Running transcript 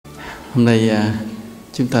Hôm nay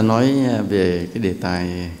chúng ta nói về cái đề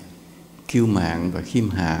tài kiêu mạn và khiêm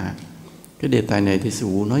hạ. Cái đề tài này thì sư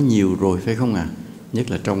phụ nói nhiều rồi phải không ạ?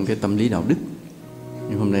 Nhất là trong cái tâm lý đạo đức.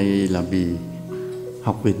 Nhưng hôm nay là vì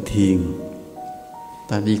học về thiền,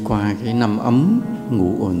 ta đi qua cái năm ấm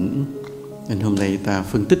ngũ uẩn, nên hôm nay ta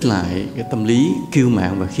phân tích lại cái tâm lý kiêu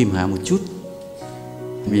mạn và khiêm hạ một chút.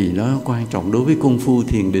 Vì nó quan trọng đối với công phu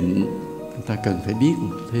thiền định, ta cần phải biết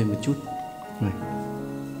thêm một chút.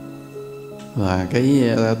 Và cái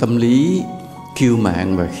tâm lý kiêu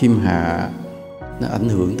mạn và khiêm hạ nó ảnh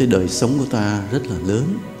hưởng tới đời sống của ta rất là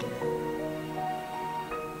lớn.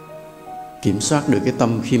 Kiểm soát được cái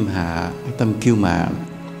tâm khiêm hạ, cái tâm kiêu mạn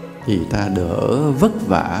thì ta đỡ vất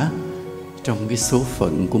vả trong cái số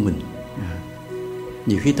phận của mình.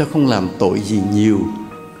 Nhiều khi ta không làm tội gì nhiều,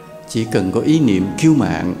 chỉ cần có ý niệm kiêu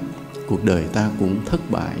mạn, cuộc đời ta cũng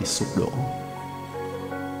thất bại, sụp đổ.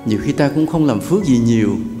 Nhiều khi ta cũng không làm phước gì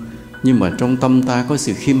nhiều, nhưng mà trong tâm ta có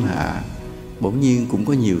sự khiêm hạ, bỗng nhiên cũng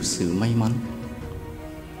có nhiều sự may mắn.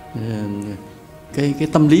 Cái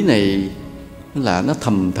tâm lý này là nó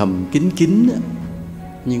thầm thầm kín kín,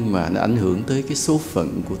 nhưng mà nó ảnh hưởng tới cái số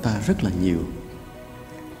phận của ta rất là nhiều.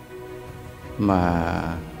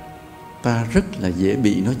 Mà ta rất là dễ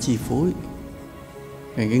bị nó chi phối.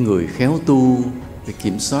 Cái người khéo tu phải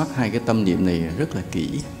kiểm soát hai cái tâm niệm này rất là kỹ,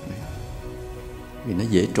 vì nó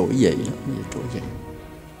dễ trỗi dậy lắm, dễ trỗi dậy.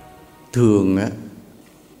 Thường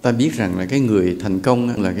ta biết rằng là cái người thành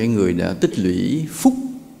công là cái người đã tích lũy phúc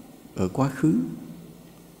ở quá khứ,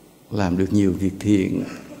 làm được nhiều việc thiện,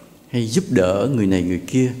 hay giúp đỡ người này người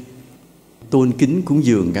kia, tôn kính cúng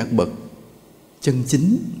dường các bậc chân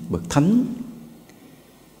chính, bậc thánh,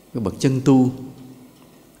 các bậc chân tu,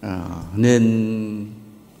 nên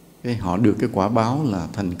họ được cái quả báo là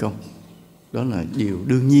thành công. Đó là điều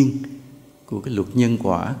đương nhiên của cái luật nhân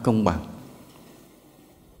quả công bằng.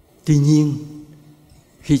 Tuy nhiên,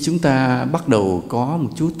 khi chúng ta bắt đầu có một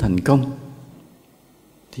chút thành công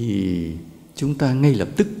thì chúng ta ngay lập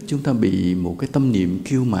tức chúng ta bị một cái tâm niệm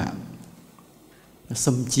kiêu mạn nó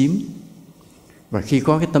xâm chiếm. Và khi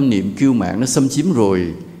có cái tâm niệm kiêu mạn nó xâm chiếm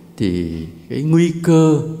rồi thì cái nguy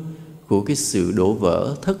cơ của cái sự đổ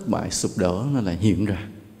vỡ, thất bại, sụp đổ nó lại hiện ra.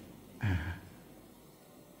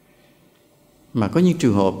 Mà có những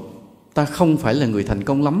trường hợp ta không phải là người thành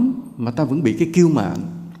công lắm mà ta vẫn bị cái kiêu mạn,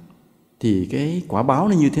 thì cái quả báo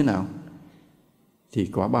nó như thế nào? Thì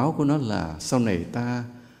quả báo của nó là sau này ta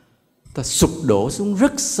sụp đổ xuống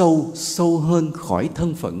rất sâu, sâu hơn khỏi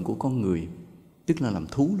thân phận của con người, tức là làm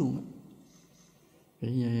thú luôn.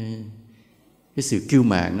 Cái sự kiêu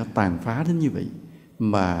mạn nó tàn phá đến như vậy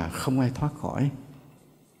mà không ai thoát khỏi.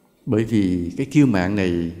 Bởi vì cái kiêu mạn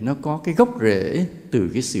này nó có cái gốc rễ từ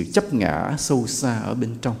cái sự chấp ngã sâu xa ở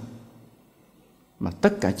bên trong. Mà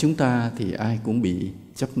tất cả chúng ta thì ai cũng bị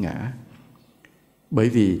chấp ngã. Bởi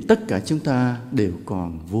vì tất cả chúng ta đều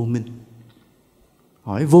còn vô minh.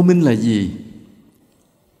 Hỏi vô minh là gì?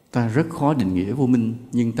 Ta rất khó định nghĩa vô minh,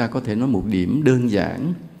 nhưng ta có thể nói một điểm đơn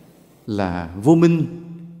giản là vô minh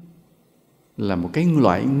là một cái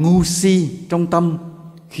loại ngu si trong tâm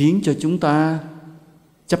khiến cho chúng ta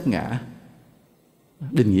chấp ngã.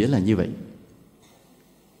 Định nghĩa là như vậy.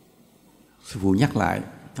 Sư phụ nhắc lại,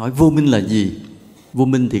 hỏi vô minh là gì? Vô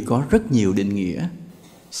minh thì có rất nhiều định nghĩa.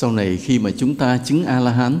 Sau này khi mà chúng ta chứng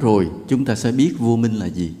A-la-hán rồi, chúng ta sẽ biết vô minh là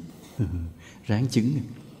gì. Ráng chứng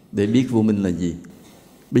để biết vô minh là gì.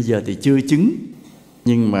 Bây giờ thì chưa chứng,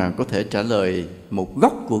 nhưng mà có thể trả lời một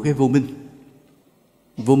góc của cái vô minh.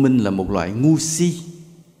 Vô minh là một loại ngu si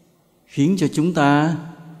khiến cho chúng ta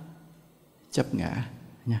chấp ngã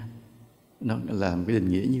nha. Nó là một cái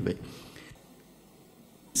định nghĩa như vậy.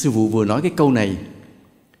 Sư phụ vừa nói cái câu này,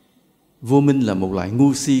 vô minh là một loại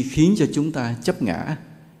ngu si khiến cho chúng ta chấp ngã,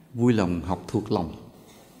 vui lòng học thuộc lòng.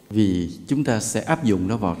 Vì chúng ta sẽ áp dụng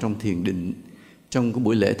nó vào trong thiền định. Trong cái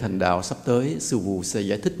buổi lễ thành đạo sắp tới, sư phụ sẽ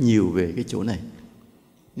giải thích nhiều về cái chỗ này,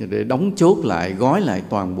 để đóng chốt lại, gói lại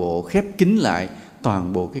toàn bộ, khép kín lại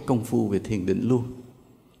toàn bộ cái công phu về thiền định luôn.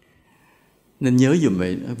 Nên nhớ dùm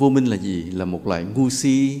vậy, vô minh là gì? Là một loại ngu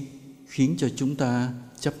si khiến cho chúng ta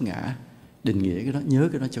chấp ngã. Định nghĩa cái đó, nhớ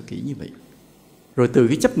cái đó cho kỹ như vậy. Rồi từ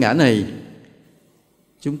cái chấp ngã này,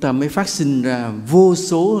 chúng ta mới phát sinh ra vô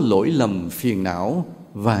số lỗi lầm, phiền não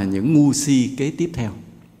và những ngu si kế tiếp theo.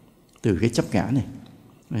 Từ cái chấp ngã này.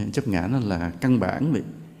 Chấp ngã nó là căn bản vậy.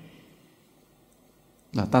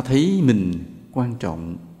 Là ta thấy mình quan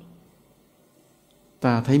trọng,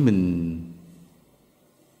 ta thấy mình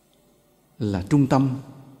là trung tâm,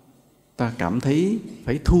 ta cảm thấy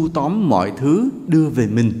phải thu tóm mọi thứ đưa về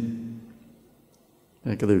mình.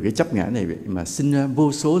 Từ cái chấp ngã này vậy mà sinh ra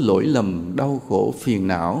vô số lỗi lầm, đau khổ, phiền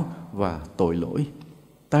não và tội lỗi.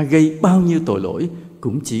 Ta gây bao nhiêu tội lỗi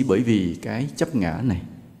cũng chỉ bởi vì cái chấp ngã này.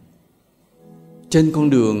 Trên con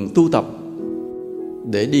đường tu tập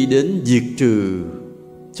để đi đến diệt trừ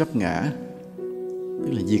chấp ngã,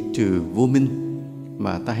 tức là diệt trừ vô minh,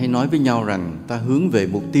 mà ta hay nói với nhau rằng ta hướng về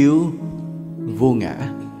mục tiêu vô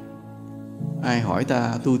ngã. Ai hỏi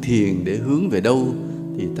ta tu thiền để hướng về đâu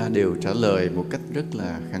thì ta đều trả lời một cách rất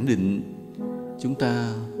là khẳng định: chúng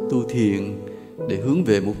ta tu thiền để hướng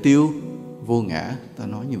về mục tiêu vô ngã. Ta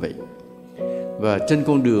nói như vậy. Và trên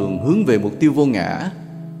con đường hướng về mục tiêu vô ngã,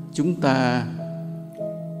 chúng ta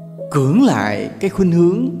cưỡng lại cái khuynh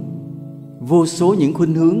hướng, vô số những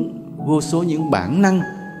khuynh hướng, vô số những bản năng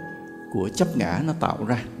của chấp ngã nó tạo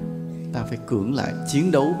ra. Ta phải cưỡng lại,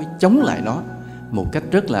 chiến đấu với chống lại nó một cách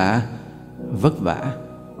rất là vất vả.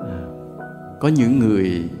 Có những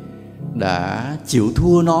người đã chịu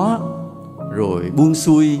thua nó rồi buông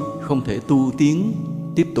xuôi, không thể tu tiến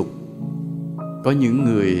tiếp tục. Có những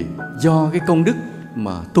người do cái công đức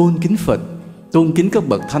mà tôn kính Phật, tôn kính các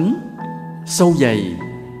bậc thánh sâu dày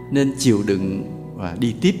nên chịu đựng và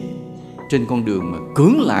đi tiếp trên con đường mà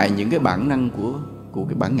cưỡng lại những cái bản năng của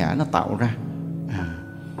cái bản ngã nó tạo ra.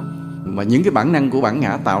 Mà những cái bản năng của bản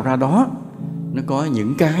ngã tạo ra đó, nó có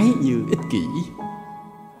những cái như ích kỷ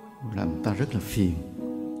làm ta rất là phiền.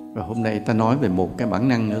 Và hôm nay ta nói về một cái bản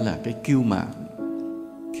năng nữa là cái kiêu mạn.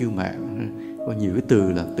 Kiêu mạn có nhiều cái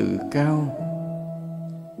từ là tự cao,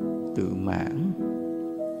 tự mãn,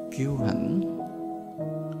 kiêu hãnh,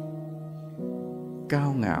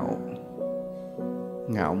 cao ngạo,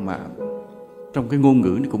 ngạo mạn. Trong cái ngôn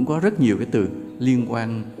ngữ này cũng có rất nhiều cái từ liên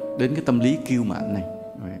quan đến cái tâm lý kiêu mạn này.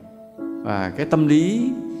 Và cái tâm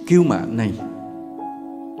lý kiêu mạn này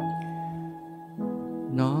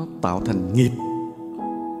nó tạo thành nghiệp,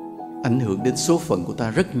 ảnh hưởng đến số phận của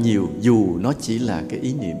ta rất nhiều, dù nó chỉ là cái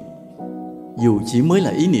ý niệm. Dù chỉ mới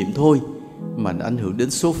là ý niệm thôi mà nó ảnh hưởng đến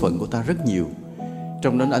số phận của ta rất nhiều.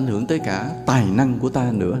 Trong đó nó ảnh hưởng tới cả tài năng của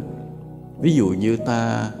ta nữa. Ví dụ như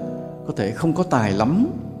ta có thể không có tài lắm,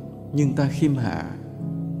 nhưng ta khiêm hạ,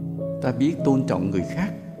 ta biết tôn trọng người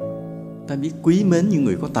khác, ta biết quý mến những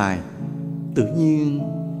người có tài. Tự nhiên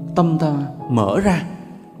tâm ta mở ra,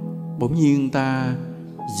 bỗng nhiên ta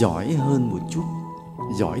giỏi hơn một chút,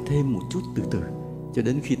 giỏi thêm một chút từ từ cho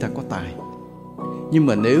đến khi ta có tài. Nhưng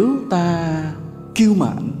mà nếu ta kiêu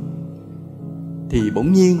mạn thì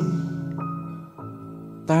bỗng nhiên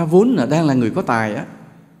ta vốn là đang là người có tài á,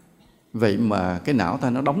 vậy mà cái não ta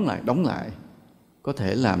nó đóng lại, có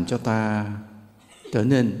thể làm cho ta trở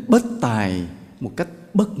nên bất tài một cách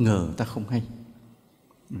bất ngờ, ta không hay.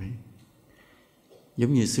 Đấy.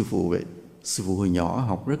 Giống như sư phụ vậy. Sư phụ hồi nhỏ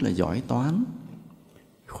học rất là giỏi toán,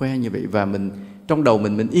 khoe như vậy, và mình trong đầu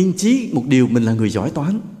mình yên chí một điều mình là người giỏi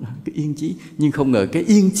toán, cái yên chí. Nhưng không ngờ cái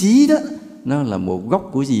yên chí đó nó là một gốc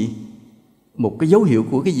của gì? Một cái dấu hiệu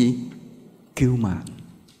của cái gì? Kiêu mạn.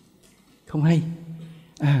 Không hay.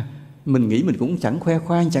 Mình nghĩ mình cũng chẳng khoe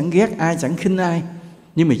khoang, chẳng ghét ai, chẳng khinh ai,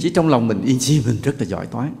 nhưng mà chỉ trong lòng mình yên chí mình rất là giỏi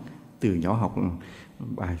toán. Từ nhỏ học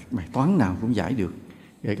bài toán nào cũng giải được,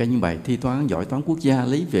 kể cả những bài thi toán giỏi toán quốc gia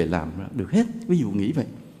lấy về làm được hết. Ví dụ nghĩ vậy,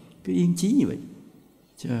 cứ yên chí như vậy.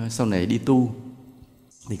 Sau này đi tu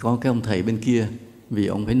thì có cái ông thầy bên kia, vì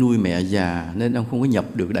ông phải nuôi mẹ già nên ông không có nhập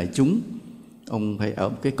được đại chúng. Ông phải ở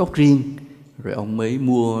một cái cốc riêng, rồi ông mới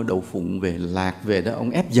mua đậu phụng về, lạc về đó, ông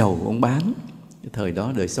ép dầu ông bán. Cái thời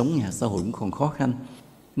đó đời sống nhà xã hội cũng còn khó khăn,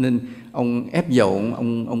 nên ông ép dầu,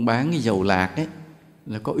 ông bán cái dầu lạc ấy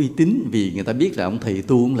là có uy tín, vì người ta biết là ông thầy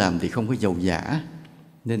tu ông làm thì không có dầu giả,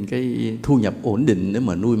 nên cái thu nhập ổn định để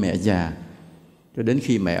mà nuôi mẹ già. Cho đến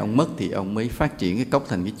khi mẹ ông mất thì ông mới phát triển cái cốc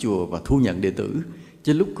thành cái chùa và thu nhận đệ tử.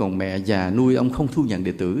 Chứ lúc còn mẹ già nuôi ông không thu nhận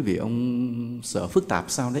đệ tử vì ông sợ phức tạp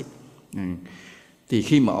sao đấy. Thì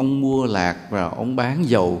khi mà ông mua lạc và ông bán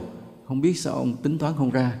dầu, không biết sao ông tính toán không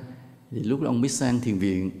ra, thì lúc đó ông mới sang thiền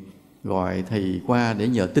viện gọi thầy qua để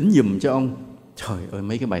nhờ tính giùm cho ông. Trời ơi,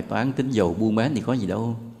 mấy cái bài toán tính dầu buôn bán thì có gì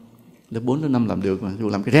đâu, lớp 4, lớp 5 làm được mà,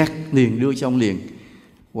 làm cái rác liền đưa cho ông liền.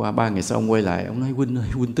 Qua 3 ngày sau ông quay lại, ông nói: Huynh ơi,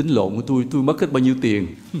 Huynh tính lộn của tôi mất hết bao nhiêu tiền.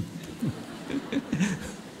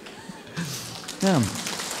 Thấy không?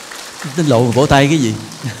 Tính lộn mà vỗ tay cái gì?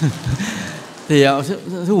 Thì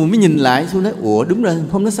sư phụ mới nhìn lại, sư nói: ủa đúng rồi,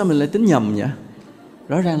 hôm đó sao mình lại tính nhầm vậy?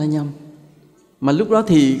 Rõ ràng là nhầm. Mà lúc đó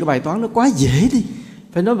thì cái bài toán nó quá dễ đi.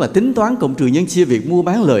 Phải nói mà tính toán cộng trừ nhân chia, việc mua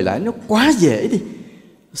bán lời lãi nó quá dễ đi.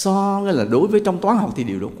 Là đối với trong toán học thì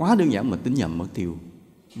điều đó quá đơn giản, mà tính nhầm mất tiêu.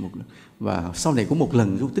 Và sau này cũng một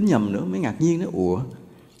lần tôi tính nhầm nữa mới ngạc nhiên đó. Ủa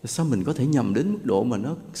sao mình có thể nhầm đến mức độ mà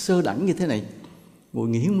nó sơ đẳng như thế này? Ngồi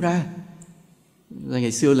nghĩ không ra. Là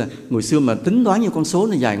ngày xưa mà tính toán như con số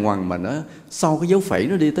nó dài ngoằng, mà nó sau cái dấu phẩy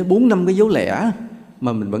nó đi tới 4-5 cái dấu lẻ,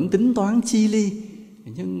 mà mình vẫn tính toán chi ly.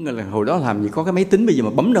 Nhưng là hồi đó làm gì có cái máy tính bây giờ mà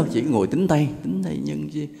bấm đâu, chỉ ngồi tính tay nhân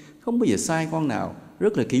chi, không bao giờ sai con nào,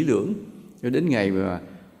 rất là kỹ lưỡng. Rồi đến ngày mà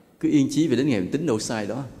cứ yên chí về đến ngày mình tính đâu sai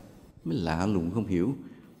đó, mới lạ lùng không hiểu.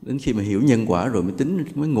 Đến khi mà hiểu nhân quả rồi mới tính,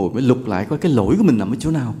 mới ngồi mới lục lại coi cái lỗi của mình nằm ở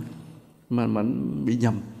chỗ nào mà bị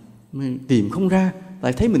nhầm, mới tìm không ra.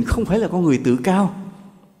 Tại thấy mình không phải là con người tự cao,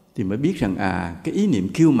 thì mới biết rằng cái ý niệm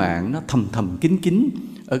kiêu mạn nó thầm thầm kín kín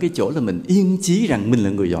ở cái chỗ là mình yên chí rằng mình là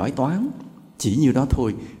người giỏi toán. Chỉ như đó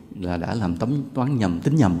thôi là đã làm toán nhầm,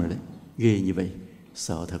 tính nhầm rồi đấy. Ghê như vậy,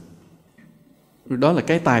 sợ thật. Đó là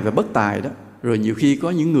cái tài và bất tài đó. Rồi nhiều khi có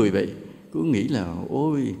những người vậy cứ nghĩ là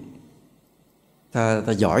ôi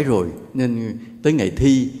ta giỏi rồi, nên tới ngày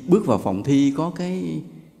thi bước vào phòng thi có cái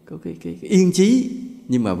yên chí,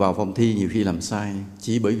 nhưng mà vào phòng thi nhiều khi làm sai,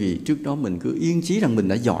 chỉ bởi vì trước đó mình cứ yên chí rằng mình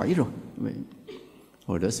đã giỏi rồi.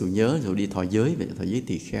 Hồi đó Sự nhớ rồi đi thọ giới, về thọ giới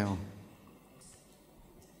tỳ kheo.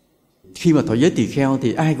 Khi mà thọ giới tỳ kheo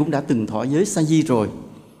thì ai cũng đã từng thọ giới sa di rồi.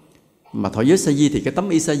 Mà thọ giới sa di thì cái tấm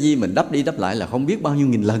y sa di mình đắp đi đắp lại là không biết bao nhiêu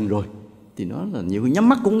nghìn lần rồi, thì nó là nhiều nhắm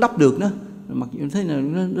mắt cũng đắp được đó, mặc dù thế là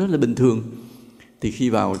nó rất là bình thường. Thì khi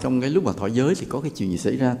vào trong cái lúc mà thọ giới thì có cái chuyện gì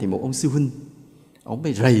xảy ra, thì một ông sư huynh, ông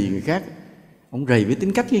phải rầy người khác. Ông rầy với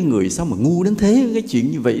tính cách cái người sao mà ngu đến thế, cái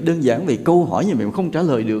chuyện như vậy đơn giản về câu hỏi như vậy mà không trả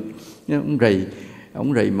lời được.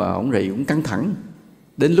 Ông rầy cũng căng thẳng.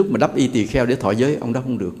 Đến lúc mà đắp y tỳ kheo để thọ giới, ông đắp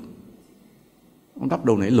không được. Ông đắp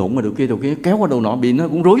đầu này lộn mà đầu kia kéo qua đầu nọ, bị nó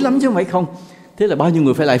cũng rối lắm chứ không phải không. Thế là bao nhiêu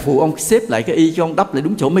người phải lại phụ ông xếp lại cái y cho ông đắp lại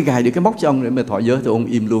đúng chỗ, mới gài được cái móc cho ông để mà thọ giới. Thì ông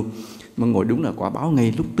im luôn, mà ngồi đúng là quả báo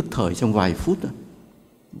ngay lúc tức thời, trong vài phút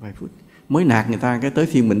mới nạt người ta, cái tới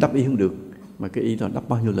phiên mình đắp y không được, mà cái y đó đắp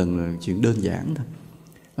bao nhiêu lần là chuyện đơn giản thôi.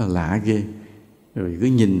 Lạ ghê. Rồi cứ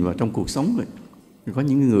nhìn vào trong cuộc sống rồi có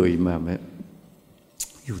những người mà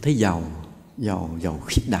dù thấy giàu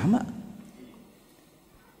khiếp đảm á,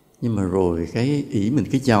 nhưng mà rồi cái ỷ mình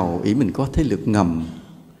cái giàu, ỷ mình có thế lực ngầm,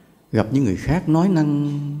 gặp những người khác nói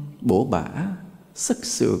năng bổ bả, sắc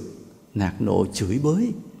sược, nạt nộ, chửi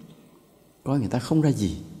bới, coi người ta không ra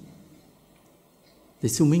gì. Thì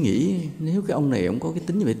Xuân mới nghĩ nếu cái ông này ông có cái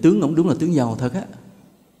tính như vậy, tướng ông đúng là tướng giàu thật á.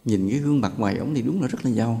 Nhìn cái gương mặt ngoài ông thì đúng là rất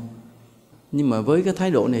là giàu. Nhưng mà với cái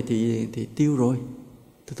thái độ này thì tiêu rồi.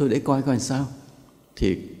 Thôi để coi làm sao.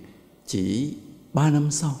 Thì chỉ 3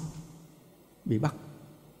 năm sau bị bắt.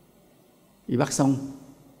 Bị bắt xong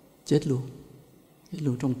chết luôn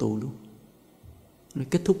trong tù luôn. Nó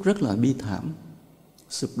kết thúc rất là bi thảm,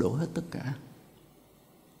 sụp đổ hết tất cả.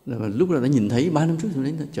 Rồi lúc đó đã nhìn thấy 3 năm trước tôi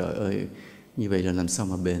đến, trời ơi, như vậy là làm sao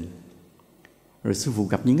mà bền. Rồi sư phụ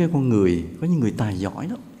gặp những cái con người, có những người tài giỏi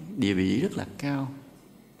lắm, địa vị rất là cao,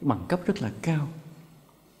 bằng cấp rất là cao.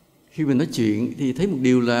 Khi mình nói chuyện thì thấy một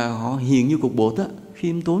điều là họ hiền như cục bột á,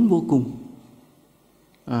 khiêm tốn vô cùng.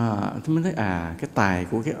 Thì mới thấy cái tài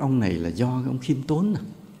của cái ông này là do cái ông khiêm tốn nè,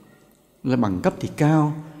 là bằng cấp thì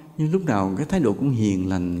cao, nhưng lúc nào cái thái độ cũng hiền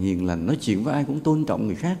lành, nói chuyện với ai cũng tôn trọng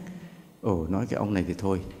người khác. Nói cái ông này thì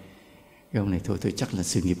thôi, cái ông này thôi chắc là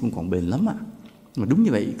sự nghiệp cũng còn bền lắm á. Mà đúng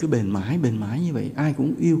như vậy, cứ bền mãi như vậy, ai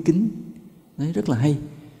cũng yêu kính. Đấy, rất là hay.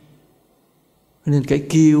 Nên cái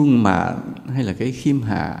kiêu mà hay là cái khiêm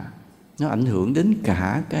hạ nó ảnh hưởng đến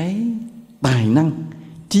cả cái tài năng,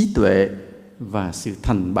 trí tuệ và sự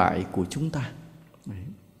thành bại của chúng ta. Đấy.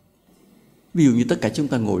 Ví dụ như tất cả chúng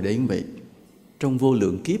ta ngồi đây như vậy, trong vô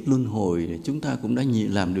lượng kiếp luân hồi chúng ta cũng đã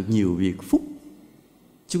làm được nhiều việc phúc.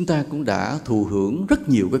 Chúng ta cũng đã thụ hưởng rất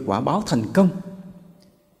nhiều cái quả báo thành công.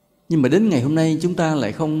 Nhưng mà đến ngày hôm nay chúng ta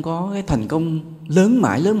lại không có cái thành công lớn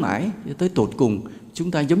mãi tới tột cùng.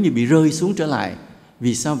 Chúng ta giống như bị rơi xuống trở lại.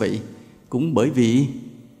 Vì sao vậy? Cũng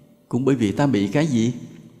bởi vì ta bị cái gì?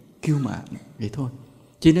 Kiêu mạn. Vậy thôi.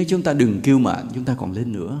 Chứ nếu chúng ta đừng kiêu mạn, chúng ta còn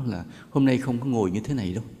lên nữa là hôm nay không có ngồi như thế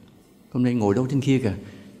này đâu. Hôm nay ngồi đâu trên kia kìa.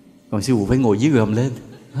 Còn sư phụ phải ngồi dưới gầm lên.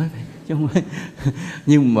 Chứ không phải.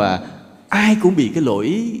 Nhưng mà ai cũng bị cái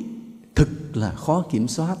lỗi thực là khó kiểm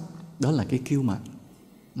soát. Đó là cái kiêu mạn.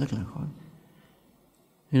 Rất là khó.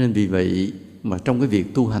 Nên vì vậy mà trong cái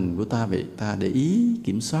việc tu hành của ta vậy, ta để ý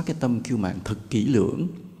kiểm soát cái tâm kiêu mạn thật kỹ lưỡng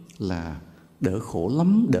là đỡ khổ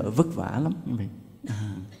lắm, đỡ vất vả lắm.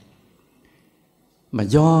 Mà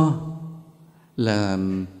do là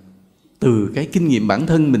từ cái kinh nghiệm bản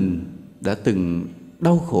thân mình đã từng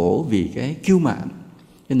đau khổ vì cái kiêu mạn,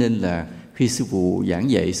 cho nên là khi sư phụ giảng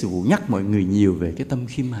dạy, sư phụ nhắc mọi người nhiều về cái tâm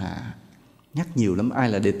khiêm hạ, nhắc nhiều lắm. Ai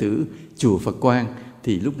là đệ tử chùa Phật Quang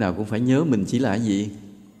thì lúc nào cũng phải nhớ mình chỉ là gì?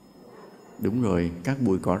 Đúng rồi, các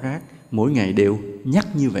bụi cỏ rác, mỗi ngày đều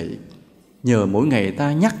nhắc như vậy. Nhờ mỗi ngày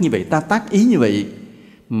ta nhắc như vậy, ta tác ý như vậy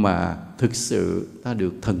mà thực sự ta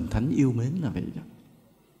được thần thánh yêu mến là vậy đó.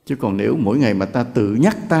 Chứ còn nếu mỗi ngày mà ta tự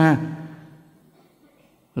nhắc ta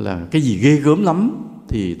là cái gì ghê gớm lắm,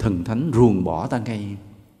 thì thần thánh ruồng bỏ ta ngay.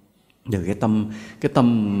 Rồi cái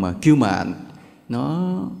tâm mà kiêu mạn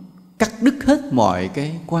nó cắt đứt hết mọi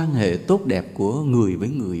cái quan hệ tốt đẹp của người với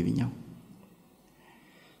nhau.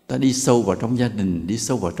 Ta đi sâu vào trong gia đình, đi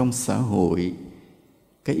sâu vào trong xã hội,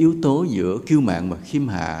 cái yếu tố giữa kiêu mạn và khiêm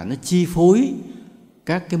hạ nó chi phối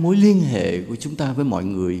các cái mối liên hệ của chúng ta với mọi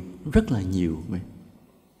người rất là nhiều.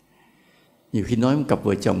 Nhiều khi nói một cặp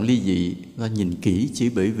vợ chồng ly dị, ta nhìn kỹ chỉ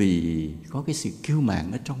bởi vì có cái sự kiêu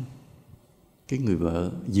mạn ở trong. Cái người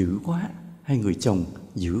vợ dữ quá hay người chồng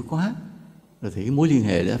dữ quá, rồi thì cái mối liên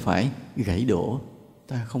hệ đã phải gãy đổ.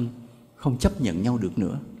 Ta không chấp nhận nhau được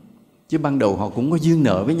nữa. Chứ ban đầu họ cũng có duyên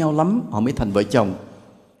nợ với nhau lắm, họ mới thành vợ chồng.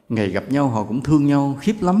 Ngày gặp nhau họ cũng thương nhau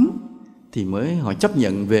khiếp lắm, thì mới họ chấp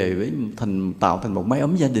nhận về với tạo thành một mái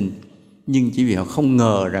ấm gia đình. Nhưng chỉ vì họ không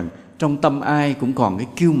ngờ rằng trong tâm ai cũng còn cái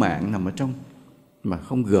kiêu mạn nằm ở trong, mà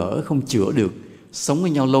không gỡ, không chữa được. Sống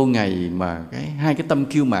với nhau lâu ngày mà hai cái tâm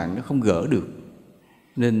kiêu mạn nó không gỡ được,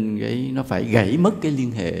 nên nó phải gãy mất cái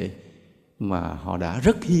liên hệ mà họ đã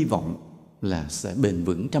rất hy vọng là sẽ bền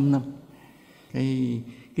vững trăm năm.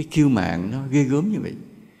 Cái kiêu mạn nó ghê gớm như vậy.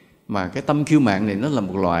 Mà cái tâm kiêu mạn này nó là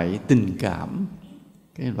một loại tình cảm.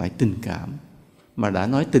 Cái loại tình cảm mà đã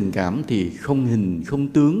nói tình cảm thì không hình, không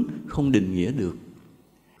tướng, không định nghĩa được.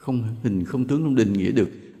 Không hình, không tướng, không định nghĩa được,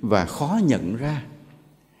 và khó nhận ra.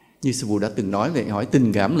 Như sư phụ đã từng nói vậy, hỏi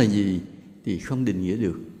tình cảm là gì thì không định nghĩa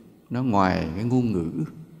được. Nó ngoài cái ngôn ngữ,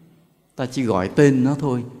 ta chỉ gọi tên nó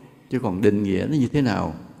thôi, chứ còn định nghĩa nó như thế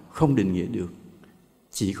nào không định nghĩa được.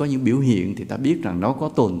 Chỉ có những biểu hiện thì ta biết rằng nó có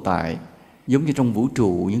tồn tại. Giống như trong vũ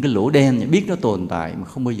trụ, những cái lỗ đen biết nó tồn tại mà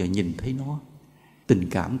không bao giờ nhìn thấy nó. Tình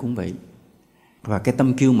cảm cũng vậy. Và cái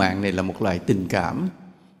tâm kiêu mạn này là một loại tình cảm,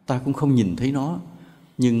 ta cũng không nhìn thấy nó,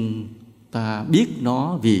 nhưng ta biết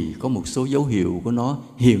nó vì có một số dấu hiệu của nó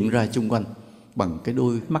hiện ra chung quanh, bằng cái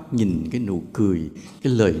đôi mắt nhìn, cái nụ cười,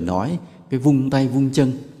 cái lời nói, cái vung tay vung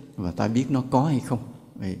chân, và ta biết nó có hay không.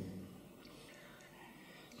 Vậy.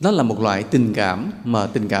 Đó là một loại tình cảm, mà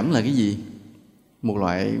tình cảm là cái gì? Một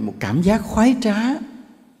cảm giác khoái trá.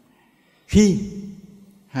 Khi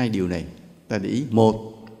hai điều này ta để ý,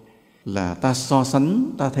 một là ta so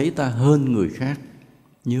sánh, ta thấy ta hơn người khác.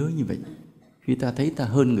 Nhớ như vậy. Khi ta thấy ta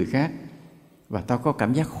hơn người khác và ta có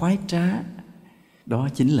cảm giác khoái trá, đó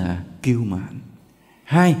chính là kiêu mạn.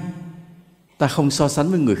 Hai, ta không so sánh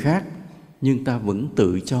với người khác, nhưng ta vẫn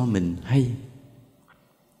tự cho mình hay.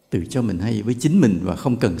 Tự cho mình hay với chính mình và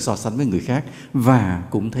không cần so sánh với người khác, và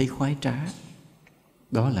cũng thấy khoái trá.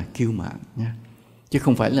 Đó là kiêu mạn nha. Chứ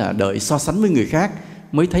không phải là đợi so sánh với người khác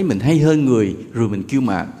mới thấy mình hay hơn người rồi mình kiêu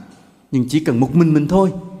mạn. Nhưng chỉ cần một mình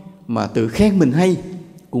thôi mà tự khen mình hay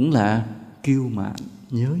cũng là kiêu mạn.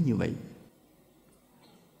 Nhớ như vậy.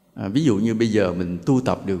 Ví dụ như bây giờ mình tu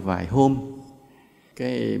tập được vài hôm,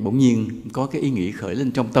 cái bỗng nhiên có cái ý nghĩ khởi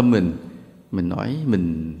lên trong tâm mình nói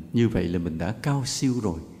mình như vậy là mình đã cao siêu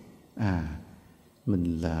rồi.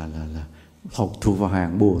 Mình là thuộc vào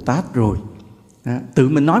hàng Bồ Tát rồi. Tự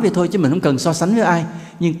mình nói vậy thôi chứ mình không cần so sánh với ai.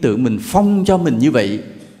 Nhưng tự mình phong cho mình như vậy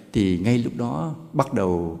thì ngay lúc đó bắt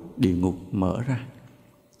đầu địa ngục mở ra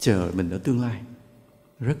chờ mình ở tương lai.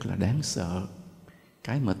 Rất là đáng sợ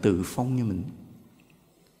cái mà tự phong như mình.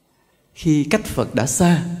 Khi cách Phật đã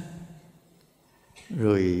xa,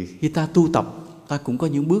 rồi khi ta tu tập, ta cũng có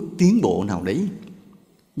những bước tiến bộ nào đấy.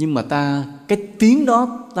 Nhưng mà cái tiến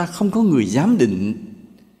đó ta không có người giám định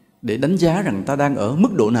để đánh giá rằng ta đang ở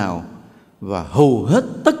mức độ nào. Và hầu hết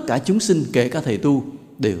tất cả chúng sinh, kể cả thầy tu,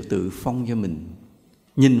 đều tự phong cho mình.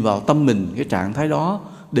 Nhìn vào tâm mình, cái trạng thái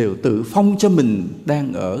đó đều tự phong cho mình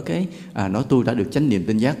đang ở cái nói tôi đã được chánh niệm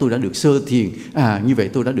tinh giác, tôi đã được sơ thiền, như vậy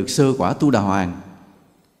tôi đã được sơ quả tu đà hoàng.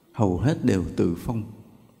 Hầu hết đều tự phong,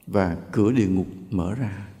 và cửa địa ngục mở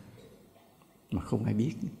ra mà không ai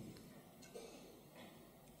biết.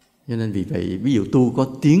 Cho nên vì vậy, ví dụ tu có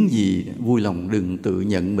tiếng gì, vui lòng đừng tự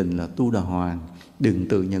nhận mình là tu đà hoàng, đừng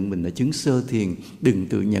tự nhận mình là chứng sơ thiền, đừng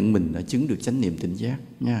tự nhận mình là chứng được chánh niệm tỉnh giác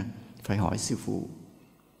nha. Phải hỏi sư phụ.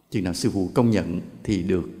 Chừng nào sư phụ công nhận thì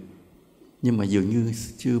được. Nhưng mà dường như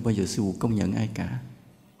chưa bao giờ sư phụ công nhận ai cả.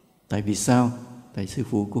 Tại vì sao? Tại sư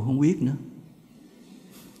phụ cũng không biết nữa.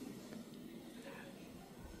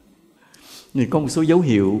 Nên có một số dấu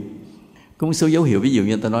hiệu. Có một số dấu hiệu, ví dụ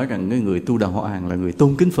như ta nói rằng người tu đà hoàng là người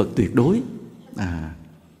tôn kính Phật tuyệt đối,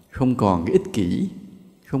 không còn cái ích kỷ,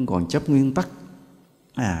 không còn chấp nguyên tắc.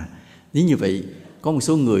 Nếu như vậy, có một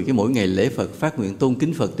số người cái mỗi ngày lễ Phật phát nguyện tôn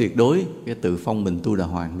kính Phật tuyệt đối, cái tự phong mình tu đà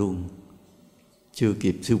hoàng luôn. Chưa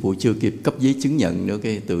kịp, sư phụ chưa kịp cấp giấy chứng nhận nữa,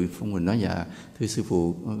 cái tự phong mình nói dạ thưa sư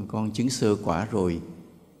phụ con chứng sơ quả rồi,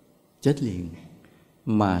 chết liền.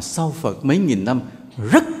 Mà sau Phật mấy nghìn năm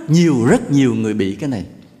rất nhiều người bị cái này.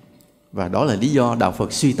 Và đó là lý do đạo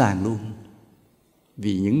Phật suy tàn luôn.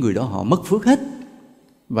 Vì những người đó họ mất phước hết.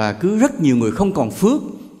 Và cứ rất nhiều người không còn phước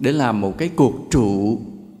để làm một cái cột trụ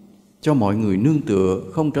cho mọi người nương tựa,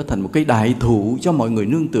 không trở thành một cái đại thụ cho mọi người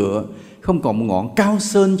nương tựa, không còn một ngọn cao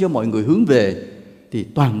sơn cho mọi người hướng về, thì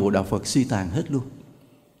toàn bộ đạo Phật suy tàn hết luôn.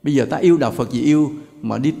 Bây giờ ta yêu đạo Phật vì yêu,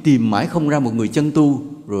 mà đi tìm mãi không ra một người chân tu,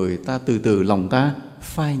 rồi ta từ từ lòng ta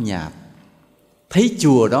phai nhạt. Thấy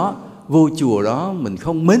chùa đó, vô chùa đó mình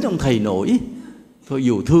không mến ông thầy nổi, thôi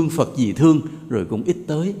dù thương Phật gì thương, rồi cũng ít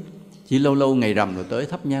tới. Chỉ lâu lâu ngày rằm rồi tới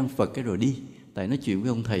thắp nhang Phật cái rồi đi. Tại nói chuyện với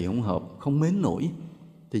ông thầy không hợp, không mến nổi.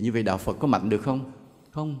 Thì như vậy đạo Phật có mạnh được không?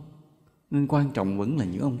 Không. Nên quan trọng vẫn là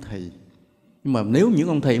những ông thầy. Nhưng mà nếu những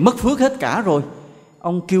ông thầy mất phước hết cả rồi,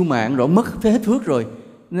 ông kiêu mạn rồi, mất hết phước rồi,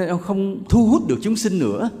 nên ông không thu hút được chúng sinh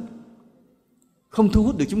nữa. Không thu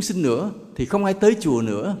hút được chúng sinh nữa thì không ai tới chùa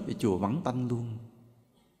nữa, thì chùa vắng tanh luôn.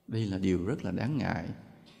 Đây là điều rất là đáng ngại.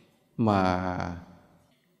 Mà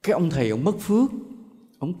cái ông thầy ông mất phước,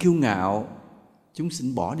 ông kiêu ngạo, chúng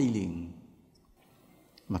sinh bỏ đi liền.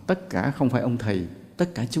 Mà tất cả không phải ông thầy,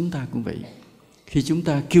 tất cả chúng ta cũng vậy. Khi chúng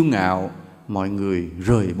ta kiêu ngạo, mọi người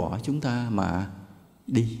rời bỏ chúng ta mà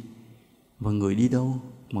đi. Mọi người đi đâu?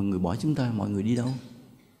 Mọi người bỏ chúng ta, mọi người đi đâu?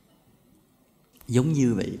 Giống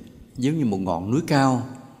như vậy, giống như một ngọn núi cao,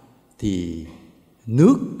 thì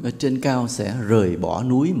nước ở trên cao sẽ rời bỏ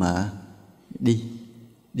núi mà đi.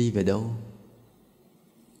 Đi về đâu?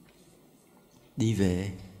 Đi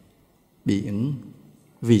về biển.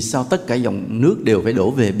 Vì sao tất cả dòng nước đều phải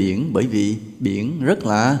đổ về biển? Bởi vì biển rất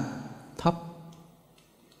là thấp.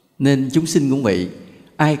 Nên chúng sinh cũng vậy.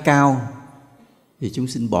 Ai cao thì chúng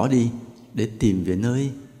sinh bỏ đi để tìm về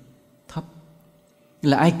nơi thấp.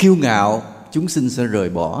 Là ai kiêu ngạo, chúng sinh sẽ rời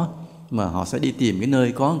bỏ, mà họ sẽ đi tìm cái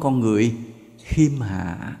nơi có con người khiêm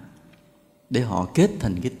hạ, để họ kết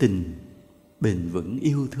thành cái tình bền vững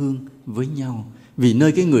yêu thương với nhau. Vì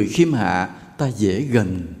nơi cái người khiêm hạ, ta dễ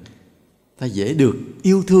gần, ta dễ được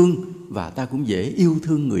yêu thương, và ta cũng dễ yêu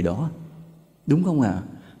thương người đó. Đúng không ạ?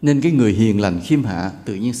 Nên cái người hiền lành khiêm hạ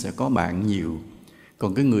tự nhiên sẽ có bạn nhiều.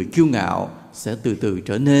 Còn cái người kiêu ngạo sẽ từ từ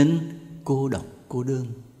trở nên cô độc, cô đơn.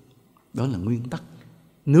 Đó là nguyên tắc.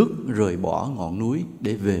 Nước rời bỏ ngọn núi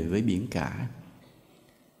để về với biển cả.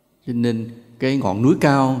 Cho nên cái ngọn núi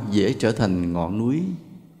cao dễ trở thành ngọn núi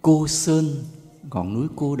cô sơn, ngọn núi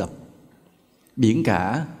cô độc. Biển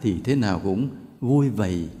cả thì thế nào cũng vui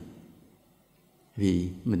vầy, vì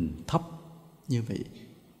mình thấp như vậy.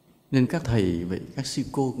 Nên các thầy vậy, các sư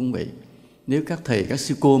cô cũng vậy. Nếu các thầy, các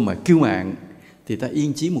sư cô mà kiêu mạn thì ta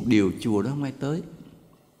yên chí một điều, chùa đó không ai tới,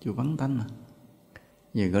 chùa vắng tanh mà.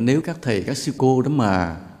 Nhưng còn nếu các thầy, các sư cô đó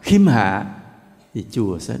mà khiêm hạ thì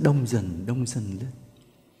chùa sẽ đông dần lên.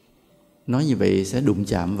 Nói như vậy sẽ đụng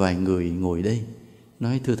chạm vài người ngồi đây,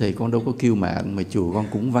 nói thưa thầy con đâu có kiêu mạn mà chùa con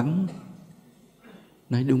cũng vắng.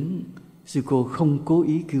 Nói đúng, sư cô không cố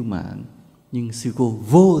ý kiêu mạn, nhưng sư cô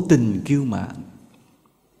vô tình kiêu mạn.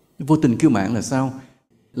 Vô tình kiêu mạn là sao?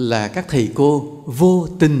 Là các thầy cô vô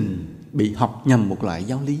tình bị học nhầm một loại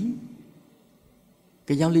giáo lý.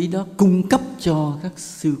 Cái giáo lý đó cung cấp cho các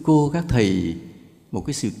sư cô, các thầy một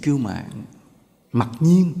cái sự kiêu mạn mặc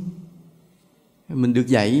nhiên. Mình được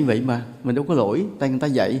dạy như vậy mà, mình đâu có lỗi, tay người ta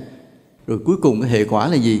dạy. Rồi cuối cùng cái hệ quả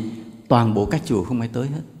là gì? Toàn bộ các chùa không ai tới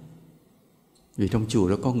hết. Vì trong chùa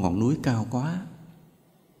đó có ngọn núi cao quá.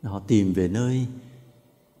 Họ tìm về nơi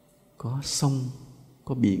có sông,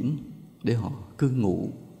 có biển để họ cư ngụ.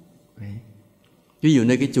 Đấy. Ví dụ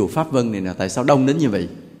nơi cái chùa Pháp Vân này nè, tại sao đông đến như vậy?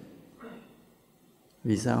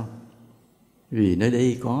 Vì sao? Vì nơi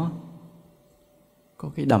đây có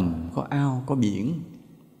cái đầm, có ao, có biển.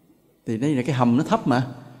 Thì đây là cái hầm nó thấp mà.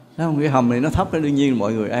 Thấy không? Cái hầm này nó thấp, đương nhiên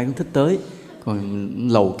mọi người ai cũng thích tới. Còn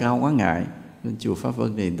lầu cao quá ngại. Nên chùa Pháp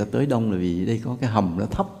Vân này người ta tới đông là vì đây có cái hầm nó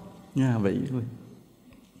thấp. Nha, vậy thôi.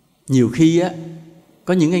 Nhiều khi á,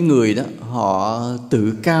 có những cái người đó họ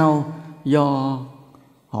tự cao do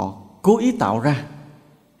họ cố ý tạo ra.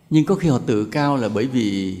 Nhưng có khi họ tự cao là bởi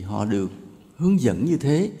vì họ được hướng dẫn như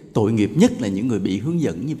thế. Tội nghiệp nhất là những người bị hướng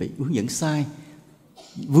dẫn như vậy, hướng dẫn sai,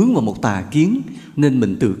 vướng vào một tà kiến nên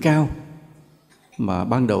mình tự cao. Mà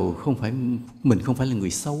ban đầu mình không phải là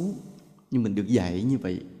người xấu, nhưng mình được dạy như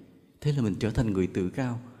vậy. Thế là mình trở thành người tự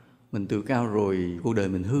cao. Mình tự cao rồi cuộc đời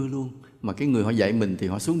mình hư luôn. Mà cái người họ dạy mình thì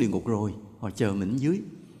họ xuống địa ngục rồi, họ chờ mình dưới.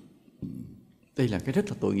 Đây là cái rất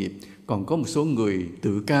là tội nghiệp. Còn có một số người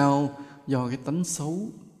tự cao do cái tánh xấu.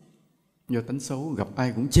 Do tánh xấu, gặp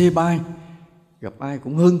ai cũng chê bai, gặp ai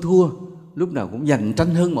cũng hơn thua, lúc nào cũng giành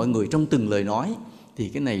tranh hơn mọi người trong từng lời nói. Thì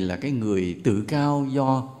cái này là cái người tự cao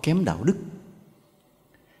do kém đạo đức.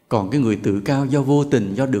 Còn cái người tự cao do vô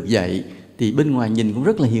tình, do được dạy, thì bên ngoài nhìn cũng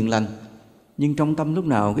rất là hiền lành. Nhưng trong tâm lúc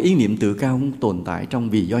nào cái ý niệm tự cao cũng tồn tại trong,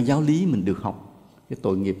 vì do giáo lý mình được học. Cái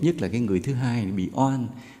tội nghiệp nhất là cái người thứ hai bị oan,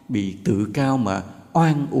 bị tự cao mà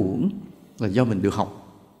oan uổng là do mình được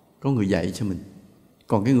học, có người dạy cho mình.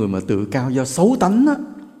 Còn cái người mà tự cao do xấu tánh á,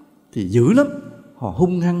 thì dữ lắm. Họ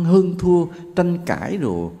hung hăng hơn thua, tranh cãi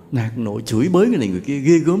rồi nạt nộ, chửi bới người này người kia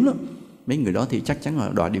ghê gớm lắm. Mấy người đó thì chắc chắn là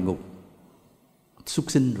đọa địa ngục,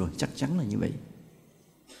 súc sinh rồi, chắc chắn là như vậy.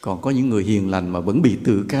 Còn có những người hiền lành mà vẫn bị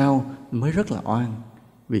tự cao mới rất là oan,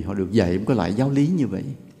 vì họ được dạy một cái loại giáo lý như vậy.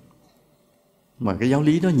 Mà cái giáo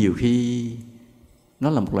lý đó nhiều khi nó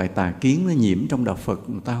là một loại tà kiến, nó nhiễm trong đạo Phật,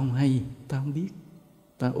 người ta không hay, ta không biết.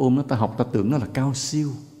 Ta ôm nó, ta học, ta tưởng nó là cao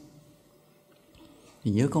siêu.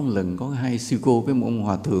 Thì nhớ có một lần có hai sư cô với một ông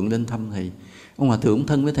hòa thượng lên thăm thầy. Ông hòa thượng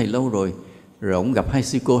thân với thầy lâu rồi, rồi ông gặp hai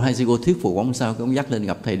sư cô thuyết phục ông sao, ông dắt lên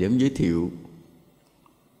gặp thầy để ông giới thiệu.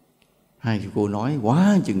 Hai sư cô nói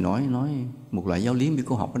quá chừng nói một loại giáo lý không biết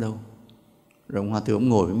cô học ở đâu. Rồi ông hòa thượng ông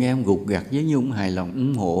ngồi ông nghe, ông gục gặt với như ông hài lòng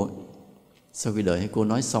ủng hộ. Sau khi đợi hai cô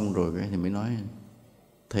nói xong rồi thì mới nói: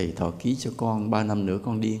 thầy thọ ký cho con 3 năm nữa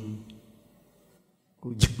con điên.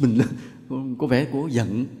 Cô giật mình lên, có vẻ cô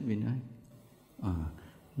giận vì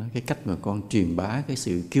nói cái cách mà con truyền bá cái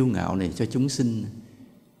sự kiêu ngạo này cho chúng sinh,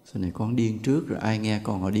 sau này con điên trước rồi ai nghe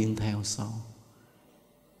con họ điên theo sau.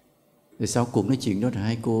 Rồi sau cuộc nói chuyện đó là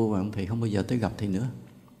hai cô và ông thầy không bao giờ tới gặp thầy nữa,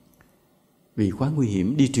 vì quá nguy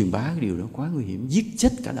hiểm. Đi truyền bá cái điều đó quá nguy hiểm, giết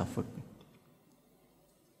chết cả đạo Phật.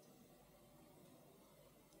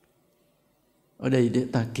 Ở đây để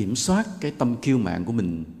ta kiểm soát cái tâm kiêu mạn của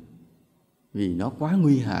mình, vì nó quá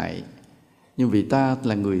nguy hại. Nhưng vì ta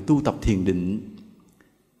là người tu tập thiền định,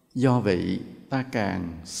 do vậy ta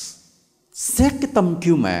càng xét cái tâm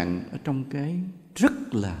kiêu mạn ở trong cái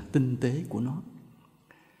rất là tinh tế của nó.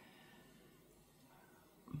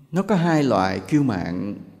 Nó có hai loại kiêu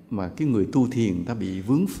mạn mà cái người tu thiền ta bị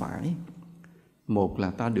vướng phải. Một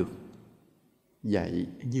là ta được dạy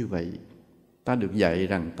như vậy, ta được dạy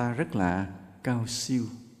rằng ta rất là cao siêu,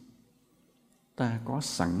 ta có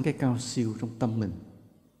sẵn cái cao siêu trong tâm mình.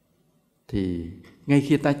 Thì ngay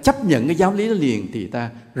khi ta chấp nhận cái giáo lý đó liền, thì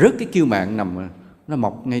ta rớt cái kiêu mạn nằm, nó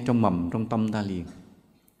mọc ngay trong mầm trong tâm ta liền.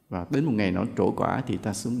 Và đến một ngày nó trổ quả thì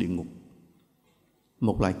ta xuống địa ngục.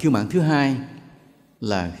 Một loại kiêu mạn thứ hai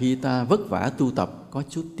là khi ta vất vả tu tập, có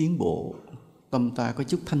chút tiến bộ, tâm ta có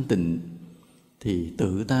chút thanh tịnh, thì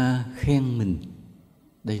tự ta khen mình.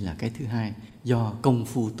 Đây là cái thứ hai, do công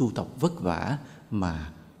phu tu tập vất vả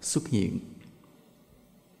mà xuất hiện.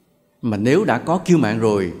 Mà nếu đã có kiêu mạn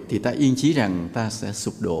rồi thì ta yên chí rằng ta sẽ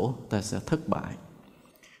sụp đổ, ta sẽ thất bại.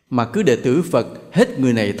 Mà cứ đệ tử Phật, hết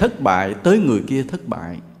người này thất bại tới người kia thất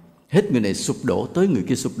bại, hết người này sụp đổ tới người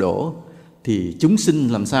kia sụp đổ, thì chúng sinh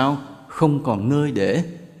làm sao? Không còn nơi để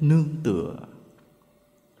nương tựa.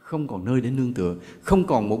 Không còn nơi để nương tựa, không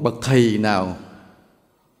còn một bậc thầy nào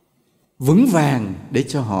vững vàng để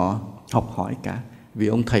cho họ học hỏi cả, vì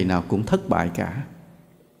ông thầy nào cũng thất bại cả.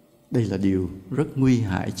 Đây là điều rất nguy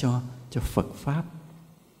hại cho Phật Pháp.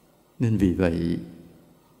 Nên vì vậy,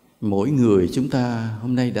 mỗi người chúng ta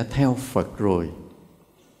hôm nay đã theo Phật rồi,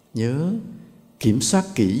 nhớ kiểm soát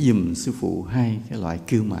kỹ giùm sư phụ hai cái loại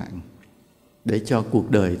kiêu mạn, để cho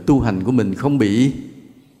cuộc đời tu hành của mình không bị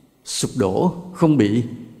sụp đổ, không bị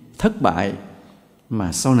thất bại,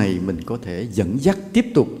 mà sau này mình có thể dẫn dắt tiếp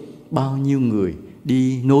tục bao nhiêu người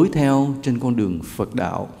đi nối theo trên con đường Phật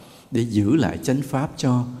đạo để giữ lại chánh pháp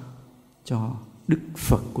cho Đức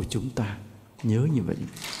Phật của chúng ta. Nhớ như vậy.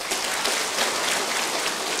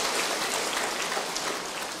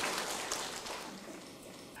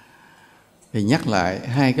 Thì nhắc lại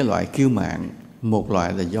hai cái loại kiêu mạn. Một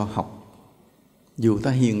loại là do học, dù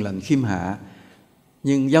ta hiền lành khiêm hạ,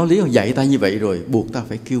 nhưng giáo lý họ dạy ta như vậy rồi, buộc ta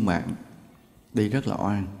phải kiêu mạn. Đây rất là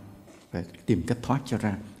oan, phải tìm cách thoát cho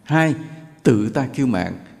ra. Hai, tự ta kiêu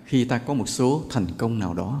mạn khi ta có một số thành công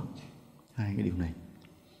nào đó. Hai cái điều này,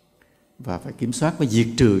 và phải kiểm soát và diệt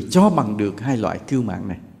trừ cho bằng được hai loại kiêu mạn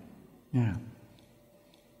này.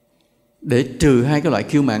 Để trừ hai cái loại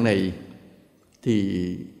kiêu mạn này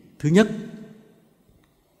thì thứ nhất,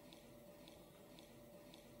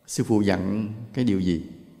 sư phụ dặn cái điều gì?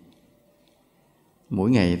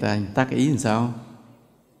 Mỗi ngày ta tác ý làm sao?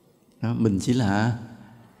 Đó, mình chỉ là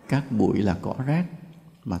cát bụi, là cỏ rác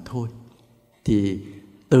mà thôi. Thì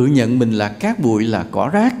tự nhận mình là cát bụi, là cỏ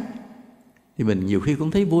rác, thì mình nhiều khi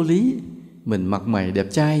cũng thấy vô lý. Mình mặt mày đẹp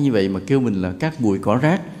trai như vậy mà kêu mình là cát bụi cỏ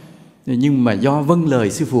rác. Nhưng mà do vâng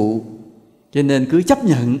lời sư phụ cho nên cứ chấp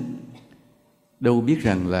nhận. Đâu biết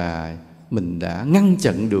rằng là mình đã ngăn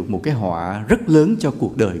chặn được một cái họa rất lớn cho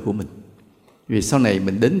cuộc đời của mình. Vì sau này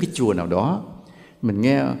mình đến cái chùa nào đó, mình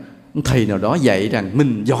nghe ông thầy nào đó dạy rằng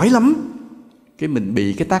mình giỏi lắm, cái mình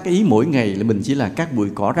bị cái tác ý mỗi ngày là mình chỉ là cát bụi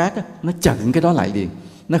cỏ rác á, nó chặn cái đó lại liền.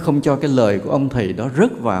 Nó không cho cái lời của ông thầy đó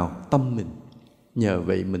rớt vào tâm mình. Nhờ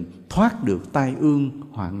vậy mình thoát được tai ương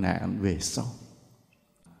hoạn nạn về sau.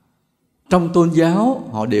 Trong tôn giáo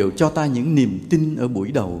họ đều cho ta những niềm tin ở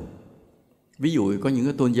buổi đầu. Ví dụ có những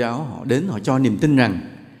cái tôn giáo họ đến họ cho niềm tin rằng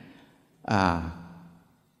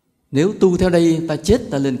nếu tu theo đây ta chết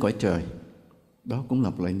ta lên cõi trời. Đó cũng là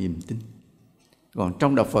một loại niềm tin. Còn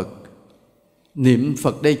trong đạo Phật, niệm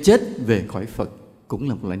Phật đây chết về khỏi Phật cũng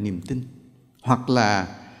là một loại niềm tin. Hoặc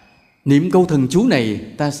là niệm câu thần chú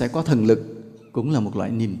này ta sẽ có thần lực, cũng là một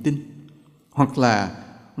loại niềm tin. Hoặc là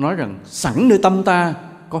nói rằng sẵn nơi tâm ta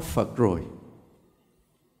có Phật rồi.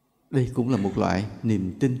 Đây cũng là một loại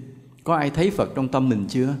niềm tin. Có ai thấy Phật trong tâm mình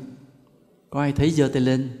chưa? Có ai thấy giơ tay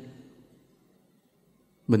lên?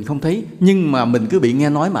 Mình không thấy, nhưng mà mình cứ bị nghe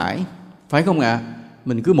nói mãi, phải không ạ?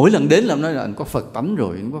 Mình cứ mỗi lần đến là nói là có Phật tánh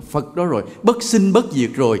rồi, có Phật đó rồi, bất sinh bất diệt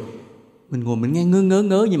rồi. Mình ngồi mình nghe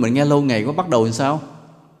ngớ, nhưng mà nghe lâu ngày có bắt đầu làm sao?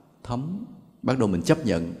 Thấm, bắt đầu mình chấp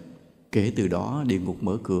nhận. Kể từ đó địa ngục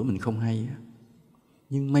mở cửa mình không hay.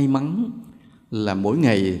 Nhưng may mắn là mỗi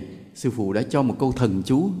ngày Sư Phụ đã cho một câu thần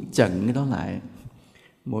chú chặn cái đó lại.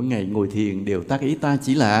 Mỗi ngày ngồi thiền đều tác ý ta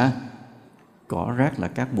chỉ là cỏ rác, là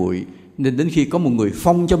cát bụi. Nên đến khi có một người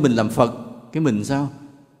phong cho mình làm Phật, cái mình sao?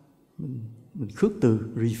 Mình khước từ,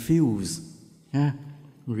 refuse.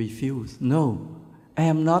 Refuse. No, I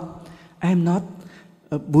am not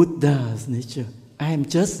a Buddha's nature. I am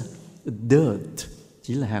just a dirt.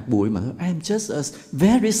 Chỉ là hạt bụi mà thôi. I am just a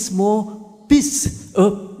very small piece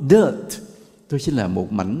of dirt. Tôi chỉ là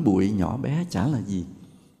một mảnh bụi nhỏ bé, chả là gì.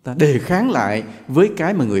 Ta đề kháng lại với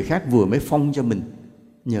cái mà người khác vừa mới phong cho mình.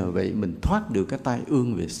 Nhờ vậy mình thoát được cái tai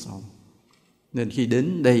ương về sau. Nên khi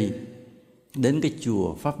đến đây, đến cái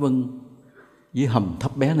chùa Pháp Vân dưới hầm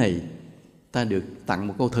thấp bé này, ta được tặng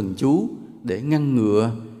một câu thần chú để ngăn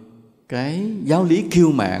ngừa cái giáo lý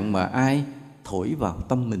kiêu mạn mà ai thổi vào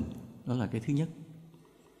tâm mình. Đó là cái thứ nhất.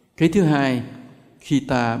 Cái thứ hai, khi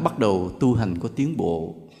ta bắt đầu tu hành có tiến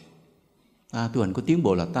bộ, tu hành có tiến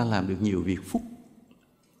bộ là ta làm được nhiều việc phúc.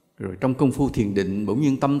 Rồi trong công phu thiền định bỗng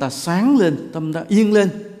nhiên tâm ta sáng lên, tâm ta yên lên,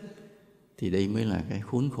 thì đây mới là cái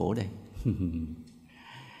khốn khổ đây.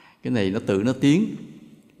 Cái này nó tự nó tiến.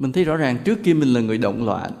 Mình thấy rõ ràng trước kia mình là người động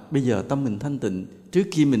loạn, bây giờ tâm mình thanh tịnh. Trước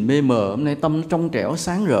kia mình mê mờ, hôm nay tâm nó trong trẻo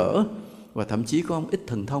sáng rỡ. Và thậm chí có ít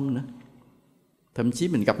thần thông nữa. Thậm chí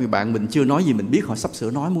mình gặp người bạn mình chưa nói gì, mình biết họ sắp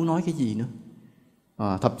sửa nói, muốn nói cái gì nữa.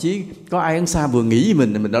 Thậm chí có ai ở xa vừa nghĩ với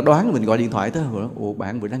mình đã đoán, mình gọi điện thoại tới. Ủa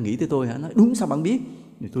bạn vừa đang nghĩ tới tôi hả? Nói đúng, sao bạn biết?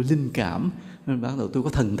 Thì tôi linh cảm, bắt đầu tôi có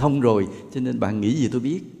thần thông rồi, cho nên bạn nghĩ gì tôi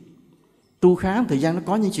biết. Tu khá thời gian nó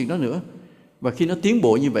có những chuyện đó nữa. Và khi nó tiến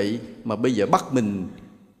bộ như vậy mà bây giờ bắt mình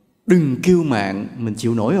đừng kiêu mạn, mình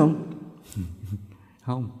chịu nổi không?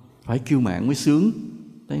 Không, phải kiêu mạn mới sướng.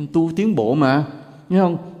 Đang tu tiến bộ mà, thấy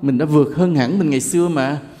không? Mình đã vượt hơn hẳn mình ngày xưa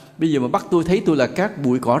mà. Bây giờ mà bắt tôi thấy tôi là cát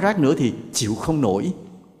bụi cỏ rác nữa thì chịu không nổi.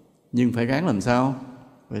 Nhưng phải ráng làm sao?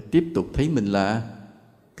 Phải tiếp tục thấy mình là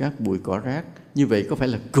cát bụi cỏ rác. Như vậy có phải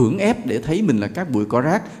là cưỡng ép để thấy mình là cát bụi cỏ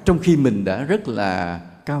rác trong khi mình đã rất là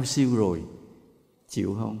cao siêu rồi?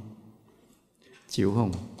 Chịu không? Chịu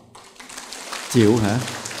không? Chịu hả?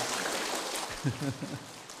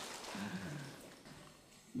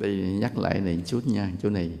 Đây nhắc lại này một chút nha.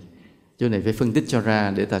 Chỗ này phải phân tích cho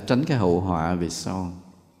ra để ta tránh cái hậu họa về sau.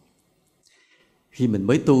 Khi mình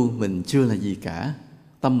mới tu, mình chưa là gì cả,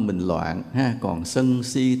 tâm mình loạn còn sân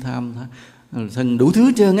si tham sân đủ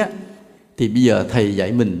thứ trơn á, thì bây giờ thầy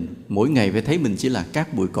dạy mình mỗi ngày phải thấy mình chỉ là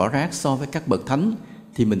cát bụi cỏ rác so với các bậc thánh,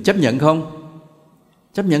 thì mình chấp nhận không?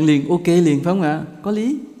 Chấp nhận liền, ok liền, phải không ạ? Có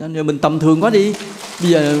lý. Nên mình tầm thường quá đi.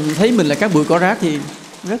 Bây giờ thấy mình là cát bụi cỏ rác thì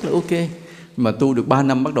rất là ok. Mà tu được 3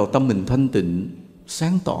 năm bắt đầu tâm mình thanh tịnh,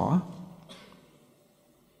 sáng tỏ.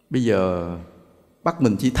 Bây giờ bắt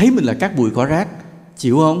mình chỉ thấy mình là cát bụi cỏ rác,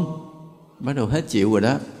 chịu không? Bắt đầu hết chịu rồi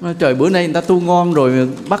đó. Nói, trời bữa nay người ta tu ngon rồi,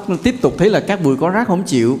 bắt tiếp tục thấy là cát bụi cỏ rác không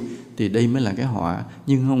chịu, thì đây mới là cái họa.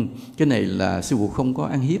 Nhưng không, cái này là sư phụ không có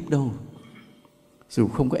ăn hiếp đâu, sư phụ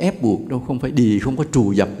không có ép buộc đâu, không phải đì, không có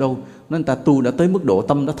trù dập đâu. Nói người ta tu đã tới mức độ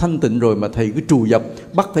tâm đã thanh tịnh rồi mà thầy cứ trù dập,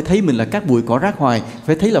 bắt phải thấy mình là cát bụi cỏ rác hoài,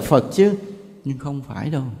 phải thấy là Phật chứ. Nhưng không phải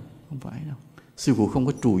đâu, không phải đâu. Sư phụ không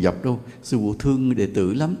có trù dập đâu, sư phụ thương đệ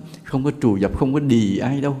tử lắm, không có trù dập, không có đì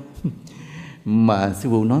ai đâu. Mà sư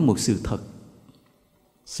phụ nói một sự thật.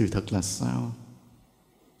 Sự thật là sao?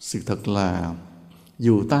 Sự thật là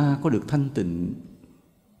dù ta có được thanh tịnh,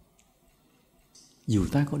 dù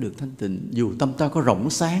ta có được thanh tịnh, dù tâm ta có rộng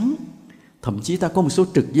sáng, thậm chí ta có một số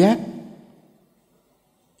trực giác,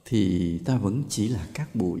 thì ta vẫn chỉ là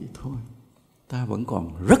cát bụi thôi. Ta vẫn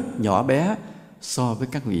còn rất nhỏ bé so với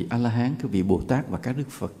các vị A-la-hán, các vị Bồ Tát và các Đức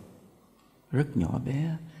Phật. Rất nhỏ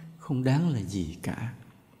bé, không đáng là gì cả.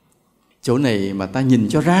 Chỗ này mà ta nhìn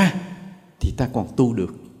cho ra thì ta còn tu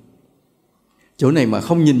được. Chỗ này mà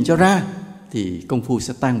không nhìn cho ra thì công phu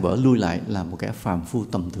sẽ tan vỡ, lui lại là một kẻ phàm phu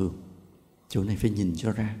tầm thường. Chỗ này phải nhìn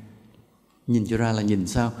cho ra. Nhìn cho ra là nhìn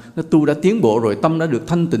sao? Nó tu đã tiến bộ rồi, tâm đã được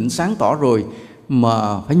thanh tịnh sáng tỏ rồi,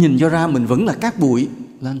 mà phải nhìn cho ra mình vẫn là cát bụi.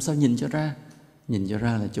 Làm sao nhìn cho ra? Nhìn cho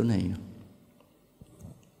ra là chỗ này.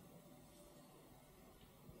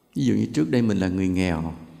 Ví dụ như trước đây mình là người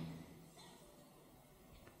nghèo,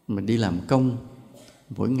 mình đi làm công,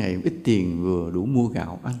 mỗi ngày ít tiền vừa đủ mua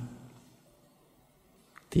gạo ăn,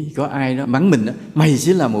 thì có ai đó mắng mình đó, mày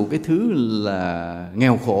chỉ là một cái thứ là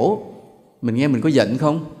nghèo khổ. Mình nghe mình có giận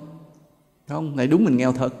không? Không, này đúng mình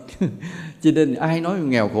nghèo thật. Cho nên ai nói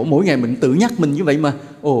nghèo khổ, mỗi ngày mình tự nhắc mình như vậy mà.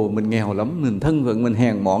 Ồ, mình nghèo lắm, mình thân phận mình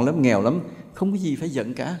hèn mọn lắm, nghèo lắm. Không có gì phải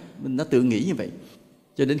giận cả, mình đã tự nghĩ như vậy.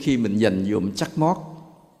 Cho đến khi mình dành dụm chắc mót,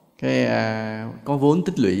 có vốn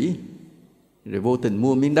tích lũy, rồi vô tình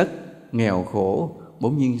mua miếng đất, nghèo khổ,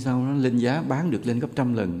 bỗng nhiên sau nó lên giá, bán được lên gấp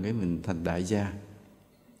 100 lần, cái mình thành đại gia.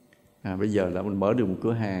 Bây giờ là mình mở được một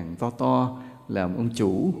cửa hàng to to, làm ông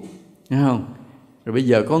chủ, thấy không? Rồi bây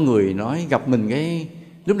giờ có người nói gặp mình cái,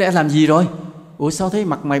 lúc nãy làm gì rồi? Ủa sao thấy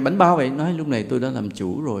mặt mày bảnh bao vậy? Nói lúc này tôi đã làm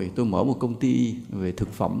chủ rồi, tôi mở một công ty về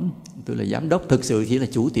thực phẩm, tôi là giám đốc, thực sự chỉ là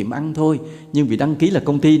chủ tiệm ăn thôi, nhưng vì đăng ký là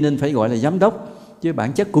công ty nên phải gọi là giám đốc, chứ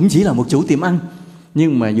bản chất cũng chỉ là một chủ tiệm ăn.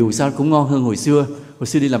 Nhưng mà dù sao cũng ngon hơn hồi xưa. Hồi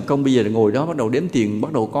xưa đi làm công, bây giờ là ngồi đó bắt đầu đếm tiền,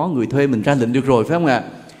 bắt đầu có người thuê mình ra lệnh được rồi, phải không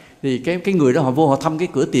ạ? Thì cái người đó họ vô, họ thăm cái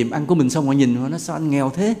cửa tiệm ăn của mình, xong họ nhìn họ nói sao anh nghèo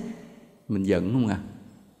thế? Mình giận không ạ?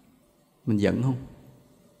 Mình giận không?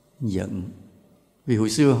 Giận. Vì hồi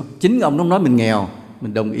xưa chính ông nó nói mình nghèo,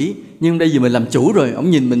 mình đồng ý, nhưng bây giờ mình làm chủ rồi, ông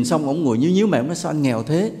nhìn mình xong ông ngồi nhíu mày, ông nói sao anh nghèo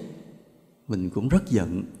thế? Mình cũng rất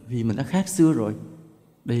giận, vì mình đã khác xưa rồi.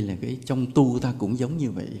 Đây là cái trong tu ta cũng giống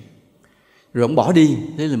như vậy. Rồi ông bỏ đi,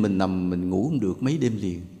 thế là mình nằm mình ngủ không được mấy đêm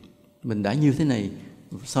liền. Mình đã như thế này,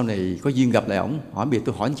 sau này có duyên gặp lại ổng, hỏi bây giờ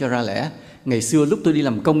tôi hỏi cho ra lẽ. Ngày xưa lúc tôi đi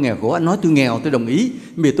làm công nghèo khổ, anh nói tôi nghèo tôi đồng ý.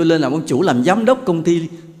 Bây giờ tôi lên làm ông chủ, làm giám đốc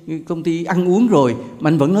công ty ăn uống rồi, mà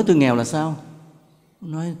anh vẫn nói tôi nghèo là sao?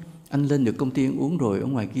 Nói anh lên được công ty ăn uống rồi, ở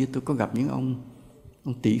ngoài kia tôi có gặp những ông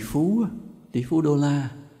tỷ phú đô la,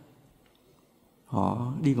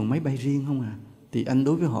 họ đi bằng máy bay riêng không à? Thì anh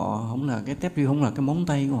đối với họ không là cái tép riêng, không là cái móng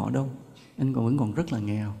tay của họ đâu, anh vẫn còn rất là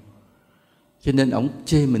nghèo. Cho nên ổng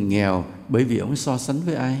chê mình nghèo, bởi vì ổng so sánh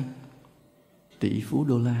với ai? Tỷ phú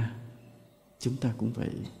đô la. Chúng ta cũng vậy.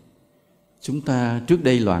 Chúng ta trước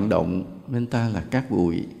đây loạn động nên ta là cát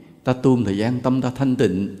bụi. Ta tu một thời gian tâm ta thanh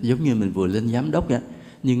tịnh, giống như mình vừa lên giám đốc vậy.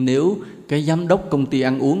 Nhưng nếu cái giám đốc công ty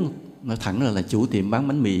ăn uống, nói thẳng là chủ tiệm bán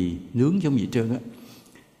bánh mì nướng giống gì trơn á,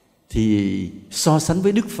 thì so sánh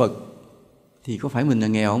với Đức Phật thì có phải mình là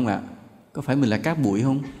nghèo không ạ? Có phải mình là cát bụi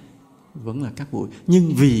không? Vẫn là cát bụi.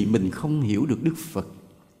 Nhưng vì mình không hiểu được Đức Phật,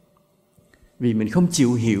 vì mình không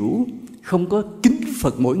chịu hiểu, không có kính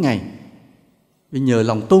Phật mỗi ngày, vì nhờ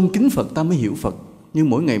lòng tôn kính Phật ta mới hiểu Phật. Nhưng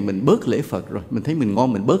mỗi ngày mình bớt lễ Phật rồi, mình thấy mình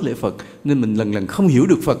ngon, mình bớt lễ Phật, nên mình lần lần không hiểu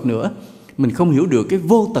được Phật nữa. Mình không hiểu được cái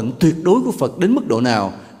vô tận tuyệt đối của Phật đến mức độ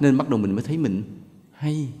nào, nên bắt đầu mình mới thấy mình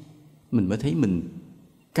hay, mình mới thấy mình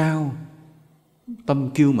cao. Tâm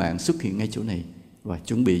kiêu mạn xuất hiện ngay chỗ này và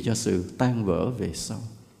chuẩn bị cho sự tan vỡ về sau.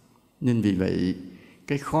 Nên vì vậy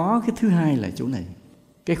cái khó cái thứ hai là chỗ này.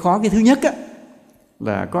 Cái khó cái thứ nhất á,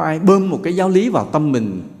 là có ai bơm một cái giáo lý vào tâm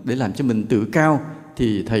mình để làm cho mình tự cao,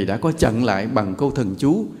 thì thầy đã có chặn lại bằng câu thần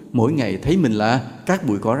chú, mỗi ngày thấy mình là cát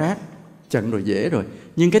bụi cỏ rác. Chặn rồi dễ rồi.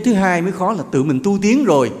 Nhưng cái thứ hai mới khó là tự mình tu tiến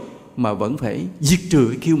rồi mà vẫn phải diệt trừ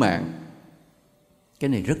cái kiêu mạn. Cái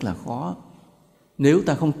này rất là khó. Nếu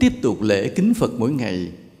ta không tiếp tục lễ kính Phật mỗi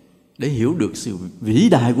ngày để hiểu được sự vĩ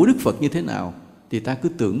đại của Đức Phật như thế nào, thì ta cứ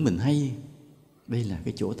tưởng mình hay. Đây là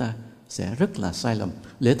cái chỗ ta sẽ rất là sai lầm.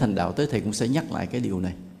 Lễ thành đạo tới thầy cũng sẽ nhắc lại cái điều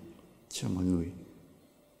này cho mọi người.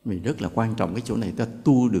 Vì rất là quan trọng cái chỗ này, ta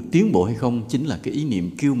tu được tiến bộ hay không chính là cái ý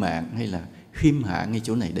niệm kiêu mạn hay là khiêm hạ ngay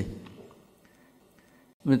chỗ này đây.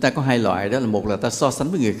 Nên ta có hai loại, đó là một là ta so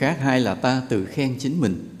sánh với người khác, hai là ta tự khen chính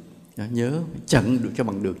mình. Nhớ chặn được cho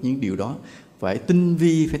bằng được những điều đó, phải tinh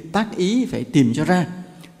vi, phải tác ý, phải tìm cho ra.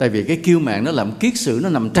 Tại vì cái kiêu mạn nó làm kiết sử, nó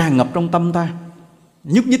nằm tràn ngập trong tâm ta.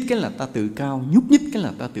 Nhúc nhích cái là ta tự cao, nhúc nhích cái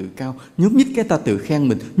là ta tự cao, nhúc nhích cái ta tự khen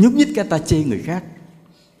mình, nhúc nhích cái ta chê người khác.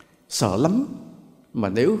 Sợ lắm. Mà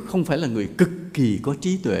nếu không phải là người cực kỳ có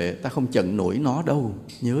trí tuệ, ta không chặn nổi nó đâu.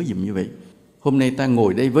 Nhớ dùm như vậy. Hôm nay ta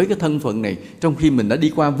ngồi đây với cái thân phận này, trong khi mình đã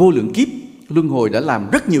đi qua vô lượng kiếp luân hồi, đã làm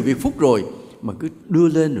rất nhiều việc phúc rồi, mà cứ đưa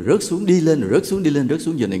lên rồi rớt xuống, đi lên rồi rớt xuống, đi lên rớt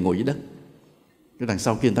xuống, giờ này ngồi dưới đất. Cái đằng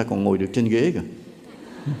sau kia người ta còn ngồi được trên ghế kìa.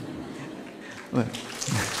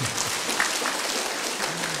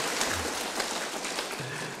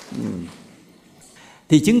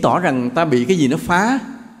 Thì chứng tỏ rằng ta bị cái gì nó phá,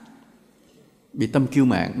 bị tâm kiêu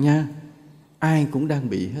mạn nha. Ai cũng đang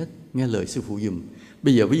bị hết, nghe lời sư phụ dùm.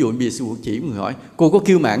 Bây giờ ví dụ bây giờ sư phụ chỉ người hỏi cô có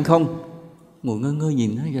kiêu mạn không, ngồi ngơ ngơ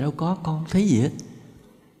nhìn nó, vậy đâu có, con không thấy gì hết.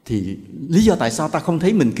 Thì lý do tại sao ta không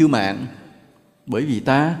thấy mình kiêu mạn? Bởi vì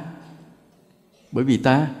ta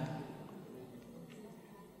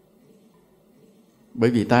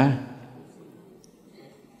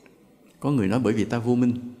có người nói bởi vì ta vô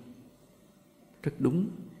minh, rất đúng.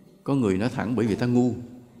 Có người nói thẳng bởi vì ta ngu.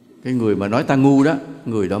 Cái người mà nói ta ngu đó,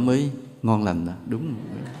 người đó mới ngon lành đó. Đúng,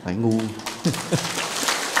 phải ngu.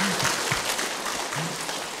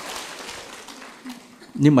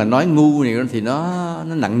 Nhưng mà nói ngu này thì nó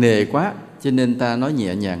nặng nề quá, cho nên ta nói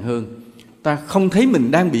nhẹ nhàng hơn. Ta không thấy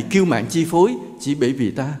mình đang bị kiêu mạn chi phối, chỉ bởi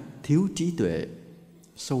vì ta thiếu trí tuệ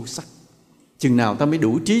sâu sắc. Chừng nào ta mới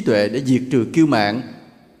đủ trí tuệ để diệt trừ kiêu mạn?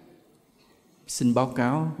 Xin báo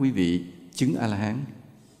cáo quý vị, chứng A-la-hán.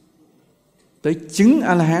 Tới chứng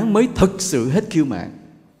A-la-hán mới thực sự hết kiêu mạn.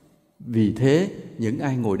 Vì thế, những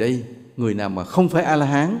ai ngồi đây, người nào mà không phải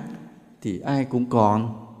A-la-hán thì ai cũng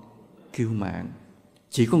còn kiêu mạn.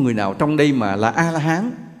 Chỉ có người nào trong đây mà là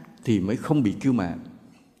A-la-hán thì mới không bị kiêu mạn.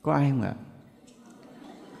 Có ai không ạ?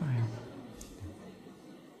 Có ai không?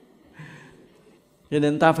 Cho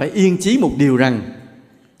nên ta phải yên chí một điều rằng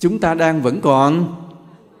chúng ta đang vẫn còn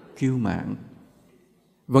kiêu mạn.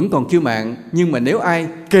 Vẫn còn kiêu mạn, nhưng mà nếu ai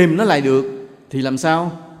kềm nó lại được thì làm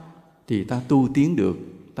sao? Thì ta tu tiến được,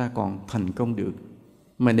 ta còn thành công được.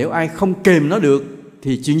 Mà nếu ai không kềm nó được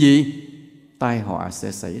thì chuyện gì? Tai họa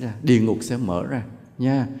sẽ xảy ra, địa ngục sẽ mở ra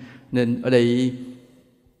nha. Nên ở đây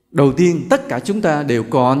đầu tiên tất cả chúng ta đều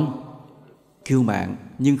còn kiêu mạn,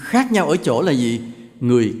 nhưng khác nhau ở chỗ là gì?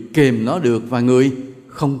 Người kềm nó được và người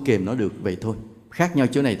không kềm nó được, vậy thôi. Khác nhau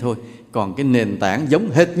chỗ này thôi. Còn cái nền tảng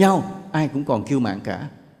giống hệt nhau, ai cũng còn kiêu mạn cả.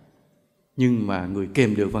 Nhưng mà người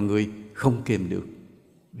kềm được và người không kềm được.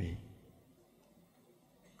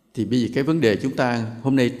 Thì bây giờ cái vấn đề chúng ta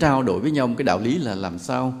hôm nay trao đổi với nhau một cái đạo lý là làm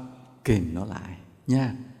sao kềm nó lại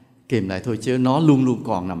nha. Kềm lại thôi chứ nó luôn luôn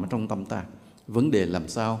còn nằm ở trong tâm ta. Vấn đề làm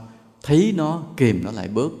sao thấy nó, kềm nó lại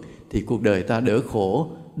bớt thì cuộc đời ta đỡ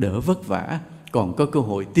khổ, đỡ vất vả, còn có cơ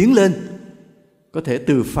hội tiến lên. Có thể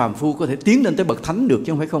từ phàm phu có thể tiến lên tới bậc thánh được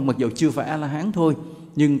chứ không phải không. Mặc dù chưa phải A-la-hán thôi,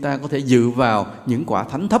 nhưng ta có thể dự vào những quả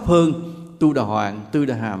thánh thấp hơn, Tu Đà Hoàng, Tư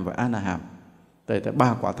Đà Hàm và A-na-hàm. Tại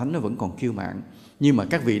ba quả thánh nó vẫn còn kiêu mạn, nhưng mà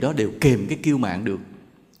các vị đó đều kềm cái kiêu mạn được.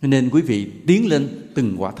 Nên quý vị tiến lên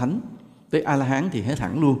từng quả thánh. Tới A-la-hán thì hết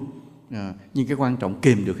hẳn luôn. Nhưng cái quan trọng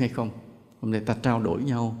kềm được hay không, hôm nay ta trao đổi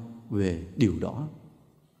nhau về điều đó.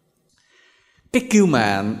 Cái kiêu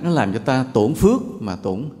mạn nó làm cho ta tổn phước, mà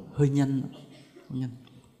tổn hơi nhanh.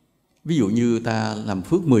 Ví dụ như ta làm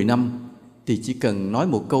phước 10 năm thì chỉ cần nói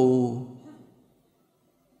một câu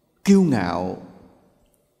kiêu ngạo,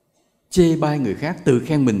 chê bai người khác, tự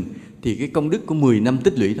khen mình, thì cái công đức của 10 năm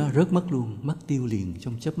tích lũy đó rớt mất luôn, mất tiêu liền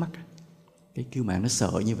trong chớp mắt. Cái kiêu mạn nó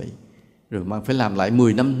sợ như vậy. Rồi mà phải làm lại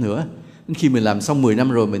 10 năm nữa. Đến khi mình làm xong 10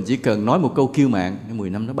 năm rồi, mình chỉ cần nói một câu kiêu mạn, 10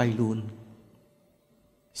 năm nó bay luôn.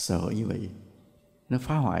 Sợ như vậy. Nó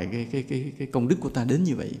phá hoại cái công đức của ta đến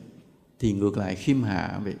như vậy. Thì ngược lại khiêm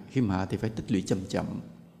hạ, vậy khiêm hạ thì phải tích lũy chậm chậm.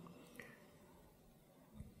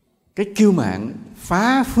 Cái kiêu mạn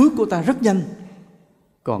phá phước của ta rất nhanh,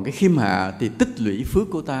 còn cái khiêm hạ thì tích lũy phước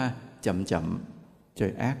của ta chậm chậm.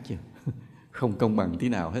 Trời ác chứ, không công bằng tí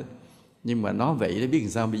nào hết. Nhưng mà nó vậy để biết làm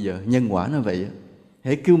sao bây giờ, nhân quả nó vậy.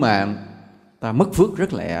 Hễ kiêu mạn ta mất phước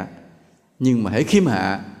rất lẹ, nhưng mà hễ khiêm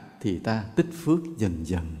hạ thì ta tích phước dần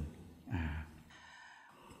dần.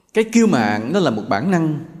 Cái kiêu mạn nó là một bản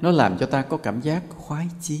năng, nó làm cho ta có cảm giác khoái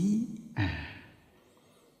chí.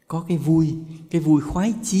 Có cái vui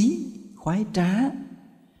khoái chí, khoái trá.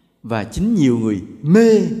 Và chính nhiều người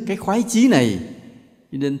mê cái khoái chí này,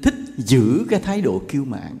 cho nên thích giữ cái thái độ kiêu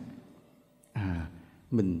mạn.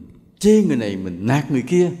 Mình chê người này, mình nạt người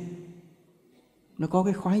kia, nó có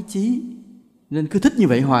cái khoái chí, nên cứ thích như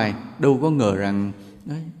vậy hoài. Đâu có ngờ rằng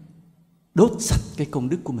đấy, đốt sạch cái công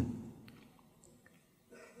đức của mình.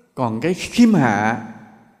 Còn cái khiêm hạ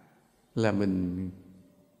là mình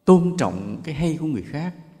tôn trọng cái hay của người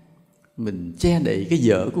khác, mình che đậy cái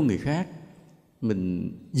dở của người khác,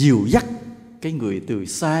 mình dìu dắt cái người từ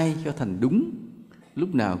sai cho thành đúng,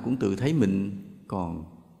 lúc nào cũng tự thấy mình còn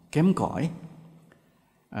kém cỏi,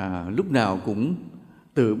 lúc nào cũng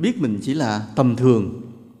tự biết mình chỉ là tầm thường.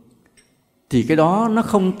 Thì cái đó nó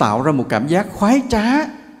không tạo ra một cảm giác khoái trá,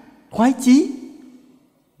 khoái chí,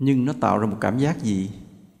 nhưng nó tạo ra một cảm giác gì?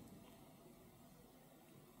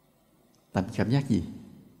 Cảm giác gì?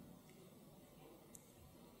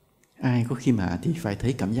 Ai có khiêm hạ thì phải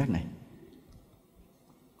thấy cảm giác này.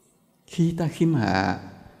 Khi ta khiêm hạ,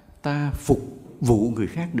 ta phục vụ người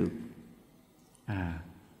khác được.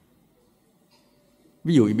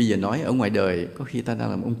 Ví dụ bây giờ nói ở ngoài đời, có khi ta đang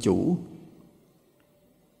làm ông chủ,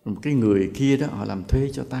 một cái người kia đó họ làm thuê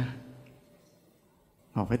cho ta,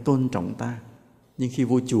 họ phải tôn trọng ta. Nhưng khi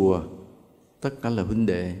vô chùa, tất cả là huynh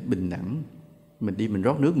đệ bình đẳng. Mình đi mình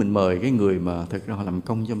rót nước, mình mời cái người mà thật ra họ làm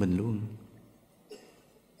công cho mình luôn.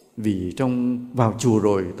 Vì vào chùa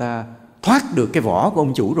rồi ta thoát được cái vỏ của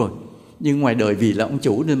ông chủ rồi. Nhưng ngoài đời vì là ông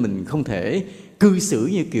chủ nên mình không thể cư xử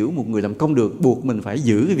như kiểu một người làm công được, buộc mình phải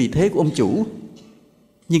giữ cái vị thế của ông chủ.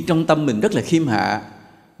 Nhưng trong tâm mình rất là khiêm hạ,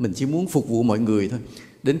 mình chỉ muốn phục vụ mọi người thôi.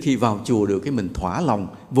 Đến khi vào chùa được cái mình thỏa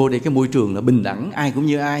lòng, vô đây cái môi trường là bình đẳng, ai cũng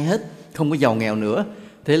như ai hết, không có giàu nghèo nữa.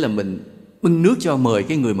 Thế là mình bưng nước cho mời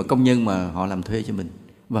cái người mà công nhân mà họ làm thuê cho mình,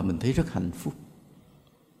 và mình thấy rất hạnh phúc.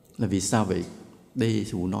 Là vì sao vậy? Đây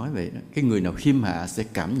Sư Phụ nói vậy đó. Cái người nào khiêm hạ sẽ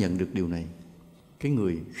cảm nhận được điều này. Cái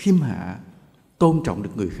người khiêm hạ, tôn trọng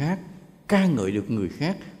được người khác, ca ngợi được người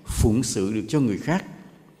khác, phụng sự được cho người khác,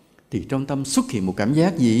 thì trong tâm xuất hiện một cảm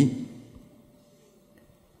giác gì?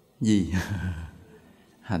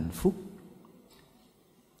 Hạnh phúc,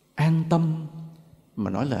 an tâm, mà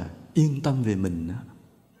nói là yên tâm về mình đó.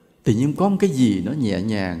 Tự nhiên có một cái gì nó nhẹ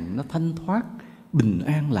nhàng, nó thanh thoát, bình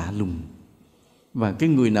an lạ lùng. Và cái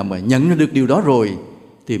người nào mà nhận ra được điều đó rồi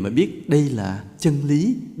thì mới biết đây là chân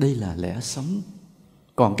lý, đây là lẽ sống.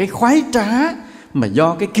 Còn cái khoái trá mà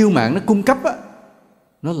do cái kiêu mạn nó cung cấp á,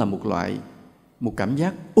 nó là một cảm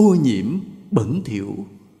giác ô nhiễm, bẩn thỉu,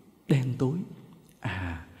 đen tối.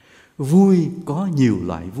 Vui có nhiều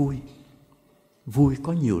loại vui. Vui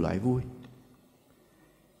có nhiều loại vui.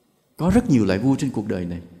 Có rất nhiều loại vui trên cuộc đời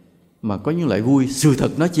này. Mà có những loại vui, sự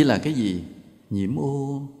thật nó chỉ là cái gì? Nhiễm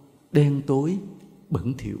ô, đen tối,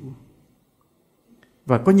 bẩn thỉu.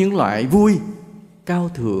 Và có những loại vui cao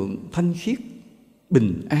thượng, thanh khiết,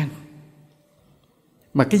 bình an.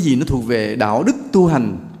 Mà cái gì nó thuộc về đạo đức tu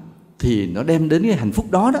hành thì nó đem đến cái hạnh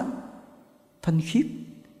phúc đó đó. Thanh khiết,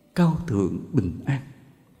 cao thượng, bình an.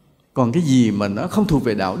 Còn cái gì mà nó không thuộc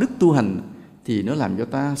về đạo đức tu hành thì nó làm cho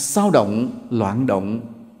ta xao động, loạn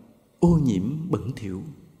động, ô nhiễm, bẩn thỉu,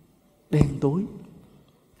 đen tối.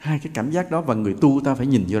 Hai cái cảm giác đó, và người tu ta phải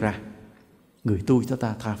nhìn cho ra. Người tu cho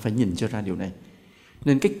ta phải nhìn cho ra điều này.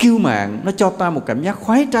 Nên cái kiêu mạn nó cho ta một cảm giác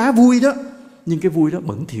khoái trá vui đó, nhưng cái vui đó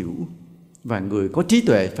bẩn thỉu. Và người có trí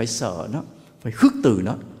tuệ phải sợ nó, phải khước từ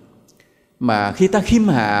nó. Mà khi ta khiêm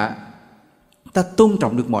hạ, ta tôn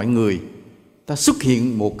trọng được mọi người, ta xuất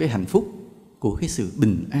hiện một cái hạnh phúc của cái sự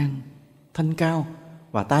bình an, thanh cao.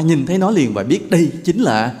 Và ta nhìn thấy nó liền và biết đây chính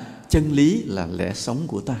là chân lý, là lẽ sống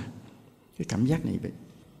của ta. Cái cảm giác này vậy.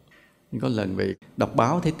 Có lần về đọc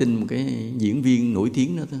báo thấy tin một cái diễn viên nổi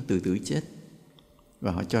tiếng đó tự tử chết.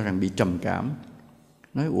 Và họ cho rằng bị trầm cảm.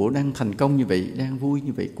 Nói ủa, đang thành công như vậy, đang vui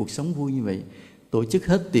như vậy, cuộc sống vui như vậy, tổ chức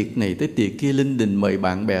hết tiệc này tới tiệc kia, linh đình mời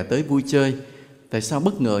bạn bè tới vui chơi, tại sao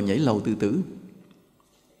bất ngờ nhảy lầu tự tử?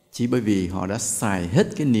 Chỉ bởi vì họ đã xài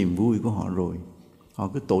hết cái niềm vui của họ rồi. Họ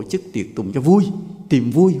cứ tổ chức tiệc tùng cho vui,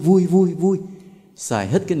 tìm vui, xài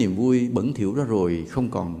hết cái niềm vui bẩn thỉu đó rồi, không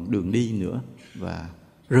còn đường đi nữa, và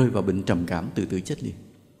rơi vào bệnh trầm cảm tự tử chết liền.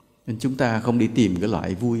 Nên chúng ta không đi tìm cái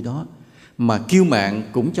loại vui đó, mà kiêu mạn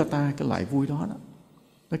cũng cho ta cái loại vui đó.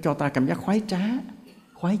 Nó cho ta cảm giác khoái trá,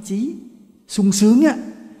 khoái chí, sung sướng á.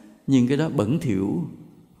 Nhưng cái đó bẩn thỉu,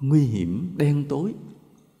 nguy hiểm, đen tối.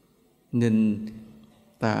 Nên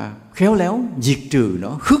ta khéo léo diệt trừ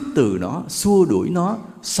nó, khước từ nó, xua đuổi nó,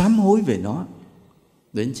 sám hối về nó.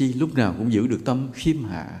 Đến chi lúc nào cũng giữ được tâm khiêm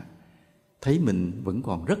hạ. Thấy mình vẫn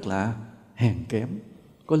còn rất là hèn kém.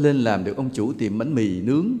 Có lên làm được ông chủ tiệm bánh mì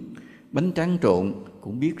nướng, bánh tráng trộn,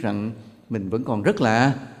 cũng biết rằng mình vẫn còn rất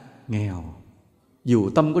là nghèo. Dù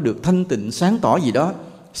tâm có được thanh tịnh sáng tỏ gì đó,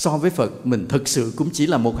 so với Phật mình thực sự cũng chỉ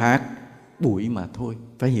là một hạt bụi mà thôi.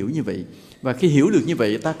 Phải hiểu như vậy. Và khi hiểu được như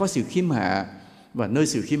vậy, ta có sự khiêm hạ. Và nơi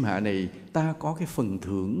sự khiêm hạ này, ta có cái phần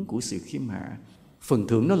thưởng của sự khiêm hạ. Phần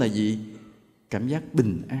thưởng đó là gì? Cảm giác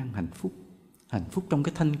bình an, hạnh phúc. Hạnh phúc trong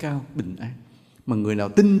cái thanh cao, bình an. Mà người nào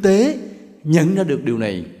tinh tế nhận ra được điều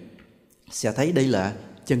này sẽ thấy đây là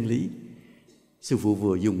chân lý. Sư phụ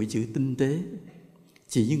vừa dùng cái chữ tinh tế.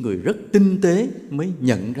 Chỉ những người rất tinh tế mới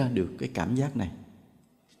nhận ra được cái cảm giác này.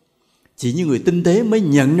 Chỉ những người tinh tế mới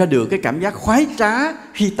nhận ra được cái cảm giác khoái trá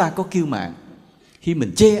khi ta có kiêu mạn. Khi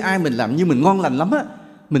mình chê ai, mình làm như mình ngon lành lắm á,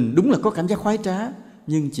 mình đúng là có cảm giác khoái trá.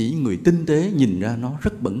 Nhưng chỉ người tinh tế nhìn ra nó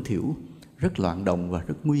rất bẩn thỉu, rất loạn động và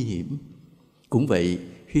rất nguy hiểm. Cũng vậy,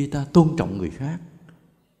 khi ta tôn trọng người khác,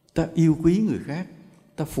 ta yêu quý người khác,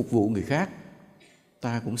 ta phục vụ người khác,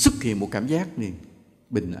 ta cũng xuất hiện một cảm giác này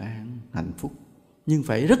bình an, hạnh phúc. Nhưng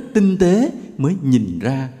phải rất tinh tế mới nhìn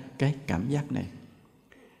ra cái cảm giác này.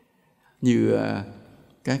 Như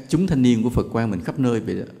các chúng thanh niên của Phật Quang mình khắp nơi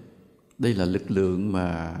vậy đó. Đây là lực lượng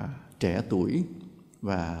mà trẻ tuổi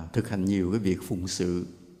và thực hành nhiều cái việc phụng sự.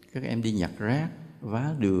 Các em đi nhặt rác,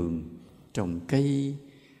 vá đường, trồng cây,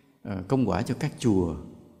 công quả cho các chùa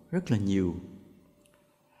rất là nhiều.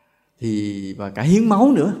 Thì và cả hiến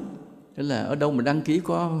máu nữa. Thế là ở đâu mà đăng ký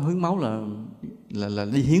có hiến máu là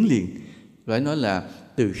đi hiến liền. Phải nói là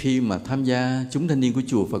từ khi mà tham gia chúng thanh niên của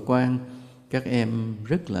chùa Phật Quang, các em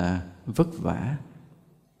rất là vất vả,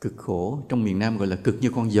 cực khổ. Trong miền Nam gọi là cực như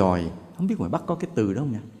con giòi. Không biết ngoài Bắc có cái từ đó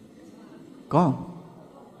không nhỉ? Có không?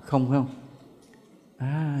 Không phải không?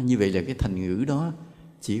 Như vậy là cái thành ngữ đó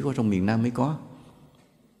chỉ có trong miền Nam mới có.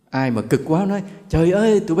 Ai mà cực quá nói trời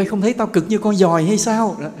ơi tụi bay không thấy tao cực như con giòi hay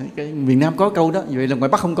sao đó, cái miền Nam có câu đó. Vậy là ngoài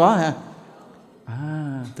Bắc không có ha?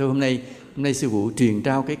 Thôi hôm nay sư phụ truyền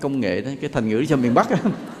trao cái công nghệ đó, cái thành ngữ cho miền Bắc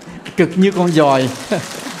cực như con giòi.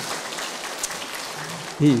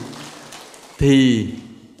 thì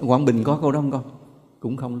Quảng Bình có câu đó không con?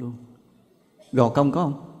 Cũng không luôn. Gò Công có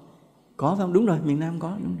không? Có phải không? Đúng rồi, miền Nam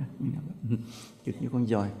có, đúng rồi. Miền Nam. Cực như con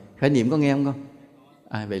giòi. Khải Niệm có nghe không con?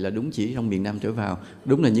 Vậy là đúng, chỉ trong miền Nam trở vào.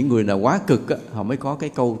 Đúng là những người nào quá cực á, họ mới có cái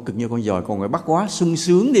câu cực như con giòi. Còn ngoài Bắc quá sung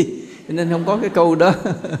sướng đi, nên không có cái câu đó.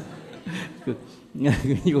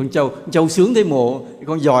 Như con trâu sướng thấy mồ,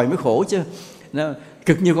 con giòi mới khổ chứ. Nó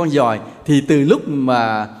cực như con giòi. Thì từ lúc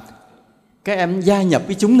mà các em gia nhập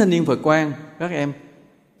với chúng thanh niên Phật Quang, các em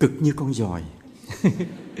cực như con giòi.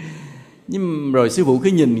 Nhưng rồi sư phụ cứ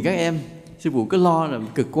nhìn các em, sư phụ cứ lo là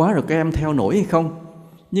cực quá rồi các em theo nổi hay không.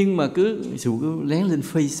 Nhưng mà sư phụ cứ lén lên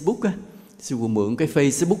Facebook á, sư phụ mượn cái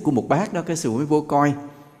Facebook của một bác đó, cái sư phụ mới vô coi.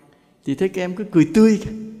 Thì thấy các em cứ cười tươi,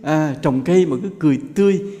 trồng cây mà cứ cười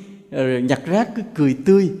tươi, rồi nhặt rác cứ cười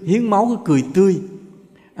tươi, hiến máu cứ cười tươi.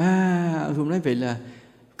 Sư phụ nói vậy là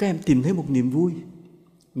các em tìm thấy một niềm vui.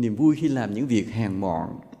 Niềm vui khi làm những việc hèn mọn.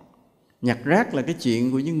 Nhặt rác là cái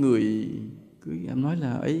chuyện của những người, em nói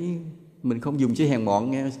là ấy, mình không dùng chữ hèn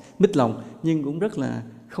mọn nghe mít lòng, nhưng cũng rất là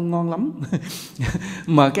không ngon lắm.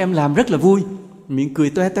 Mà các em làm rất là vui, miệng cười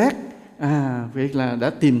toe toét. Vậy là đã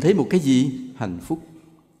tìm thấy một cái gì? Hạnh phúc.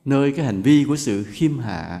 Nơi cái hành vi của sự khiêm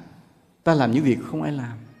hạ. Ta làm những việc không ai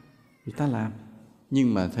làm thì ta làm,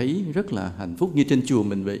 nhưng mà thấy rất là hạnh phúc. Như trên chùa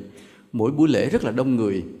mình vậy, mỗi buổi lễ rất là đông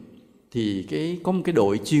người, thì có một cái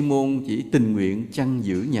đội chuyên môn chỉ tình nguyện chăn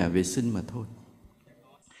giữ nhà vệ sinh mà thôi,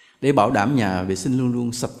 để bảo đảm nhà vệ sinh luôn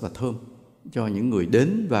luôn sạch và thơm, cho những người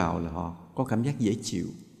đến vào là họ có cảm giác dễ chịu.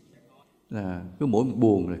 Là cứ mỗi một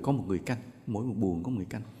buồng là có một người canh, mỗi một buồng có một người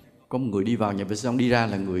canh. Có một người đi vào nhà vệ sinh đi ra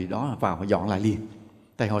là người đó vào họ dọn lại liền.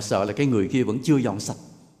 Tại họ sợ là cái người kia vẫn chưa dọn sạch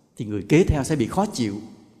thì người kế theo sẽ bị khó chịu,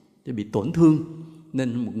 sẽ bị tổn thương.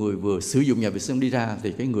 Nên một người vừa sử dụng nhà vệ sinh đi ra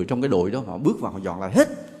thì cái người trong cái đội đó họ bước vào họ dọn lại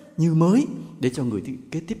hết như mới, để cho người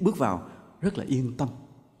kế tiếp bước vào rất là yên tâm.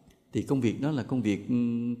 Thì công việc đó là công việc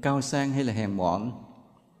cao sang hay là hèn mọn?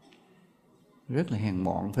 Rất là hèn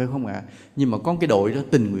mọn phải không ạ? Nhưng mà có cái đội đó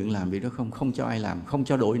tình nguyện làm việc đó, không cho ai làm, không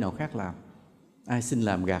cho đội nào khác làm. Ai xin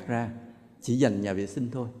làm gạt ra, chỉ dành nhà vệ sinh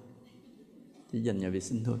thôi. Chỉ dành nhà vệ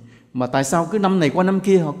sinh thôi. Mà tại sao cứ năm này qua năm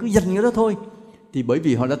kia họ cứ dành cái đó thôi? Thì bởi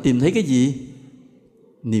vì họ đã tìm thấy cái gì?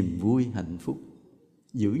 Niềm vui, hạnh phúc.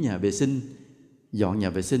 Giữ nhà vệ sinh, dọn nhà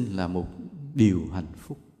vệ sinh là một điều hạnh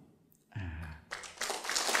phúc.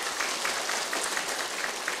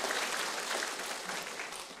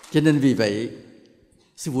 Cho nên vì vậy,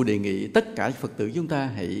 sư phụ đề nghị tất cả Phật tử chúng ta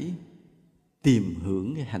hãy tìm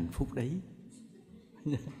hưởng cái hạnh phúc đấy.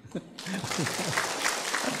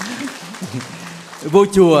 Vô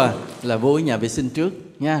chùa là vô nhà vệ sinh trước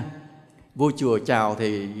nha. Vô chùa chào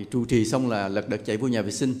thì trụ trì xong là lật đật chạy vô nhà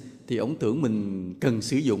vệ sinh, thì ổng tưởng mình cần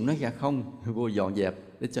sử dụng nó, ra không, vô dọn dẹp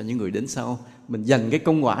để cho những người đến sau. Mình dành cái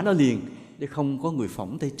công quả đó liền, để không có người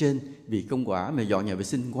phỏng tay trên. Vì công quả mà dọn nhà vệ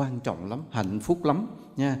sinh quan trọng lắm, hạnh phúc lắm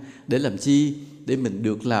nha. Để làm chi? Để mình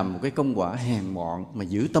được làm một cái công quả hèn mọn mà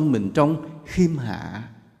giữ tâm mình trong khiêm hạ.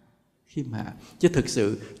 Khiêm hạ. Chứ thực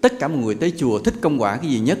sự tất cả mọi người tới chùa thích công quả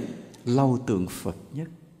cái gì nhất? Lau tượng Phật nhất.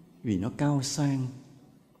 Vì nó cao sang.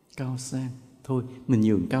 Cao sang. Thôi mình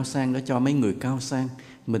nhường cao sang đó cho mấy người cao sang.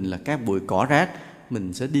 Mình là các bụi cỏ rác,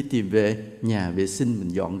 mình sẽ đi tìm về nhà vệ sinh mình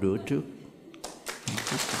dọn rửa trước.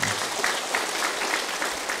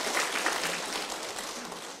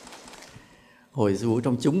 Hồi sư phụ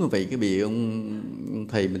trong chúng vậy, cái bị ông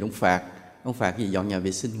thầy mình ông phạt gì dọn nhà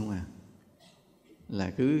vệ sinh không à? Là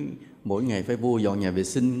cứ mỗi ngày phải vô dọn nhà vệ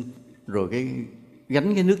sinh, rồi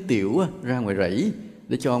gánh cái nước tiểu ra ngoài rẫy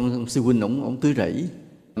để cho ông sư huynh ông tưới rẫy.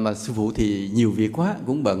 Mà sư phụ thì nhiều việc quá,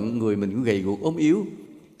 cũng bận, người mình cũng gầy guộc ốm yếu,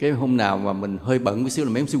 Cái hôm nào mà mình hơi bận một xíu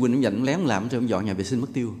là mấy ông sư huynh ông dành lén làm cho ông dọn nhà vệ sinh mất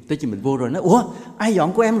tiêu. Tới khi mình vô rồi nói ủa ai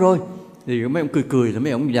dọn của em rồi, thì mấy ông cười là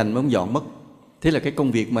mấy ông dành mấy ông dọn mất. Thế là cái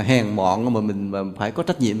công việc mà hèn mọn mà mình mà phải có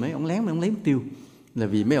trách nhiệm, mấy ông lén mấy ông lấy mất tiêu, là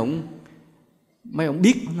vì mấy ông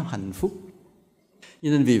biết nó hạnh phúc. Cho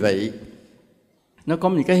nên vì vậy nó có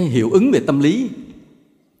những cái hiệu ứng về tâm lý.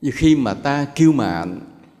 Vì khi mà ta kiêu mạn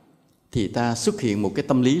thì ta xuất hiện một cái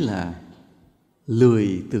tâm lý là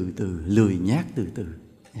lười từ từ, lười nhác từ từ.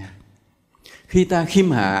 Khi ta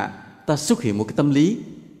khiêm hạ, ta xuất hiện một cái tâm lý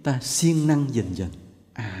ta siêng năng dần dần.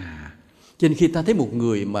 Cho nên khi ta thấy một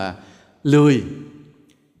người mà lười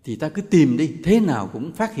thì ta cứ tìm đi, thế nào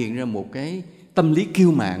cũng phát hiện ra một cái tâm lý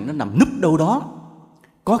kiêu mạn nó nằm núp đâu đó.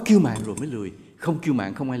 Có kiêu mạn rồi mới lười, không kiêu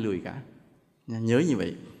mạn không ai lười cả. Nhớ như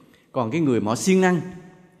vậy. Còn cái người mà họ siêng năng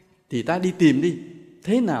thì ta đi tìm đi,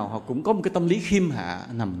 thế nào họ cũng có một cái tâm lý khiêm hạ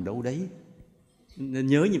nằm đâu đấy. Nên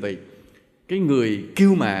nhớ như vậy. Cái người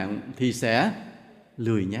kiêu mạn thì sẽ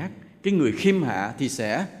lười nhác, cái người khiêm hạ thì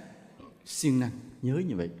sẽ siêng năng. Nhớ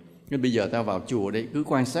như vậy. Nên bây giờ ta vào chùa đây cứ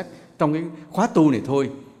quan sát trong cái khóa tu này thôi,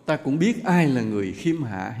 ta cũng biết ai là người khiêm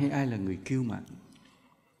hạ hay ai là người kiêu mạn.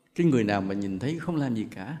 Cái người nào mà nhìn thấy không làm gì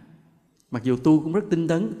cả, mặc dù tu cũng rất tinh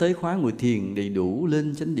tấn, tới khóa ngồi thiền đầy đủ,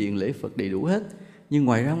 lên chánh điện lễ Phật đầy đủ hết, nhưng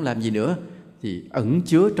ngoài ra không làm gì nữa, thì ẩn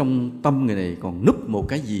chứa trong tâm người này còn núp một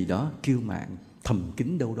cái gì đó kiêu mạn thầm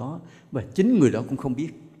kín đâu đó, và chính người đó cũng không biết.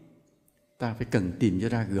 Ta phải cần tìm cho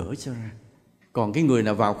ra, gỡ cho ra. Còn cái người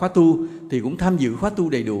nào vào khóa tu thì cũng tham dự khóa tu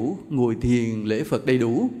đầy đủ, ngồi thiền lễ Phật đầy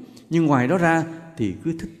đủ, nhưng ngoài đó ra thì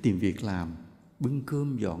cứ thích tìm việc làm, bưng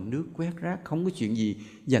cơm dọn nước quét rác, không có chuyện gì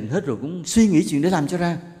dành hết, rồi cũng suy nghĩ chuyện để làm cho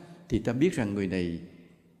ra, thì ta biết rằng người này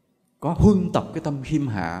có huân tập cái tâm khiêm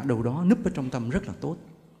hạ đâu đó núp ở trong tâm rất là tốt.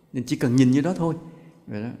 Nên chỉ cần nhìn như đó thôi.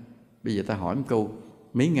 Vậy đó. Bây giờ ta hỏi một câu,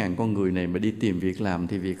 mấy ngàn con người này mà đi tìm việc làm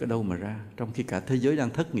thì việc ở đâu mà ra, trong khi cả thế giới đang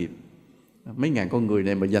thất nghiệp. Mấy ngàn con người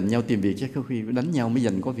này mà dành nhau tìm việc chắc có khi đánh nhau mới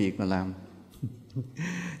dành có việc mà làm.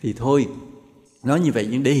 Thì thôi, nói như vậy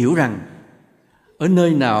nhưng để hiểu rằng ở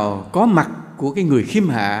nơi nào có mặt của cái người khiêm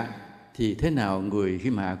hạ thì thế nào người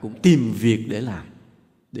khiêm hạ cũng tìm việc để làm,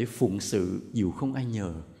 để phụng sự dù không ai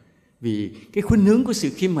nhờ. Vì cái khuynh hướng của sự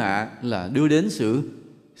khiêm hạ là đưa đến sự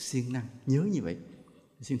siêng năng. Nhớ như vậy.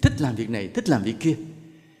 Thích làm việc này, thích làm việc kia.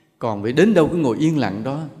 Còn phải đến đâu cứ ngồi yên lặng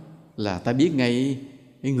đó là ta biết ngay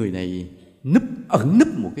cái người này ẩn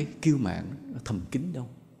núp một cái kiêu mạn thầm kín đâu.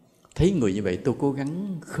 Thấy người như vậy tôi cố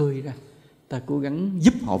gắng khơi ra, ta cố gắng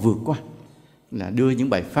giúp họ vượt qua, là đưa những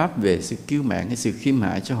bài pháp về sự kiêu mạn hay sự khiêm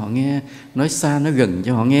hạ cho họ nghe, nói xa nói gần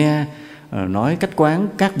cho họ nghe, nói cách quán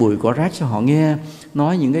cát bụi cỏ rác cho họ nghe,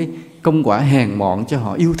 nói những cái công quả hèn mọn cho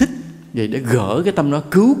họ yêu thích, vậy để gỡ cái tâm đó,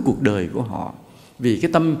 cứu cuộc đời của họ. Vì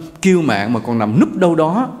cái tâm kiêu mạn mà còn nằm núp đâu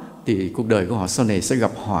đó thì cuộc đời của họ sau này sẽ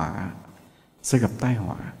gặp họa, sẽ gặp tai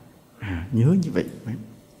họa. Nhớ như vậy.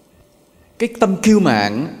 Cái tâm kiêu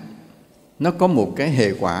mạn nó có một cái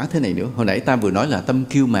hệ quả thế này nữa. Hồi nãy ta vừa nói là tâm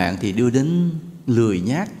kiêu mạn thì đưa đến lười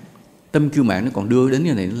nhác. Tâm kiêu mạn nó còn đưa đến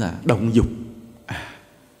cái này nữa là động dục.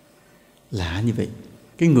 Lạ như vậy.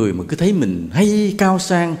 Cái người mà cứ thấy mình hay cao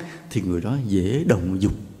sang thì người đó dễ động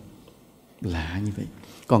dục. Lạ như vậy.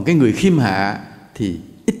 Còn cái người khiêm hạ thì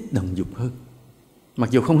ít động dục hơn.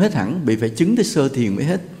 Mặc dù không hết hẳn, bị phải chứng tới sơ thiền mới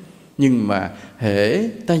hết. Nhưng mà hễ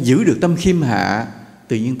ta giữ được tâm khiêm hạ,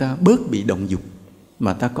 tự nhiên ta bớt bị động dục.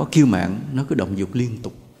 Mà ta có kiêu mạn, nó cứ động dục liên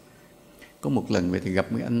tục. Có một lần vậy thì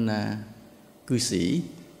gặp một anh cư sĩ.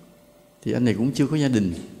 Thì anh này cũng chưa có gia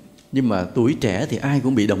đình, nhưng mà tuổi trẻ thì ai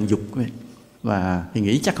cũng bị động dục. Và thì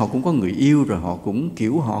nghĩ chắc họ cũng có người yêu, rồi họ cũng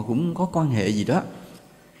kiểu họ cũng có quan hệ gì đó.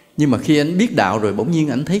 Nhưng mà khi anh biết đạo rồi bỗng nhiên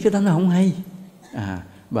anh thấy cái đó nó không hay.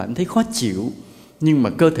 Và anh thấy khó chịu. Nhưng mà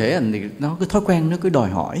cơ thể anh thì nó cái thói quen, nó cứ đòi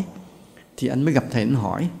hỏi. Thì anh mới gặp thầy, anh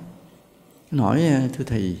hỏi. Anh hỏi, thưa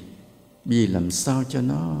thầy, vì làm sao cho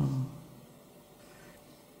nó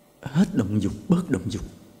hết động dục, bớt động dục.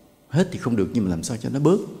 Hết thì không được, nhưng mà làm sao cho nó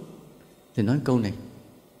bớt. Thì nói câu này,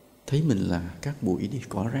 thấy mình là cát bụi đi,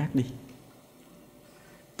 cỏ rác đi.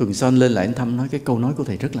 Tuần sau anh lên lại anh thăm, nói cái câu nói của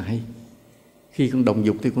thầy rất là hay. Khi con động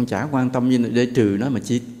dục thì con chả quan tâm như để trừ nó, mà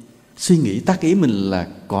chỉ suy nghĩ tác ý mình là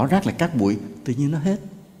cỏ rác, là cát bụi, tự nhiên nó hết,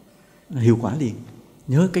 nó hiệu quả liền.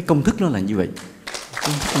 Nhớ cái công thức nó là như vậy.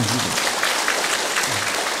 Công thức là như vậy.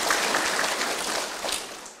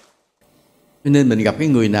 Nên mình gặp cái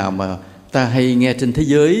người nào mà ta hay nghe trên thế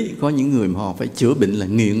giới có những người mà họ phải chữa bệnh là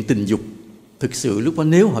nghiện tình dục. Thực sự lúc đó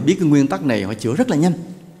nếu họ biết cái nguyên tắc này, họ chữa rất là nhanh.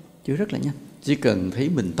 Chữa rất là nhanh. Chỉ cần thấy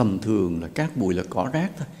mình tầm thường là cát bụi, là cỏ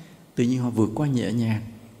rác thôi, tự nhiên họ vượt qua nhẹ nhàng,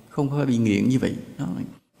 không phải bị nghiện như vậy đó.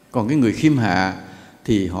 Còn cái người khiêm hạ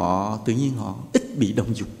thì họ tự nhiên họ ít bị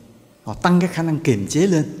động dục, họ tăng cái khả năng kiềm chế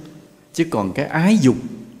lên. Chứ còn cái ái dục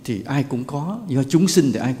thì ai cũng có, do chúng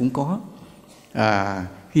sinh thì ai cũng có.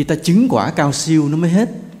 Khi ta chứng quả cao siêu nó mới hết.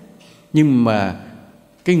 Nhưng mà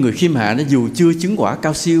cái người khiêm hạ nó dù chưa chứng quả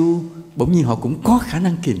cao siêu, bỗng nhiên họ cũng có khả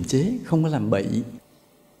năng kiềm chế, không có làm bậy.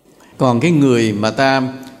 Còn cái người mà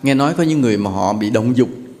ta nghe nói có những người mà họ bị động dục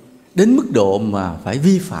đến mức độ mà phải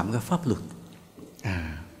vi phạm các pháp luật.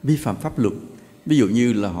 Vi phạm pháp luật. Ví dụ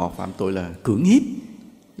như là họ phạm tội là cưỡng hiếp,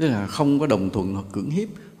 tức là không có đồng thuận hoặc cưỡng hiếp,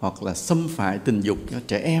 hoặc là xâm phạm tình dục cho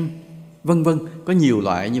trẻ em, vân vân. Có nhiều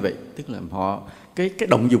loại như vậy. Tức là họ cái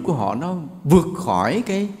động dục của họ nó vượt khỏi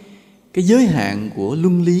cái giới hạn của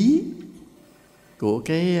luân lý, của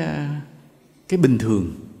cái bình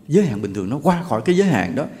thường, giới hạn bình thường, nó qua khỏi cái giới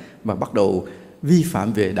hạn đó và bắt đầu vi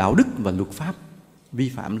phạm về đạo đức và luật pháp, vi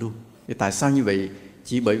phạm luôn. Thì tại sao như vậy?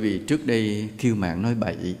 Chỉ bởi vì trước đây kiêu mạn nói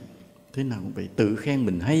bậy, thế nào cũng vậy, tự khen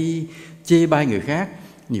mình hay, chê bai người khác,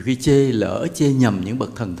 nhiều khi chê nhầm những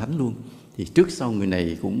bậc thần thánh luôn. Thì trước sau người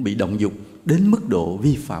này cũng bị động dục đến mức độ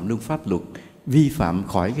vi phạm luôn pháp luật, vi phạm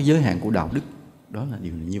khỏi cái giới hạn của đạo đức. Đó là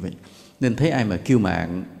điều như vậy. Nên thấy ai mà kiêu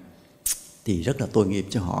mạn thì rất là tội nghiệp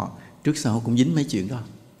cho họ. Trước sau cũng dính mấy chuyện đó.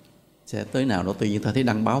 Sẽ tới nào đó tự nhiên ta thấy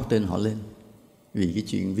đăng báo tên họ lên vì cái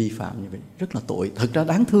chuyện vi phạm như vậy. Rất là tội, thật ra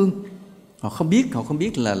đáng thương. Họ không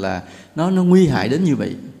biết là nó nguy hại đến như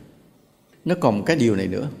vậy. Nó còn một cái điều này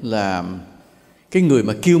nữa là cái người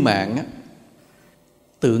mà kiêu mạn á,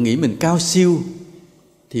 tự nghĩ mình cao siêu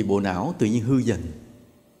thì bộ não tự nhiên hư dần.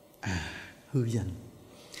 Hư dần.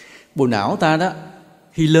 Bộ não ta đó,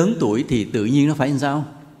 khi lớn tuổi thì tự nhiên nó phải làm sao?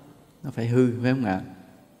 Nó phải hư, phải không ạ?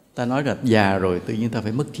 Ta nói là già rồi tự nhiên ta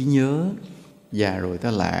phải mất trí nhớ, già rồi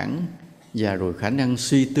ta lãng, già rồi khả năng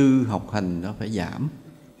suy tư, học hành nó phải giảm.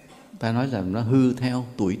 Ta nói là nó hư theo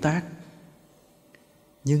tuổi tác.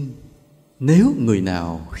 Nhưng nếu người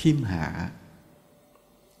nào khiêm hạ,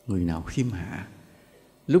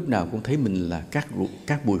 lúc nào cũng thấy mình là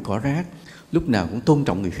cát bụi cỏ rác, lúc nào cũng tôn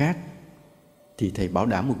trọng người khác, thì thầy bảo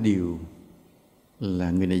đảm một điều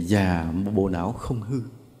là người này già, bộ não không hư,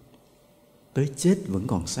 tới chết vẫn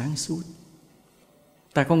còn sáng suốt.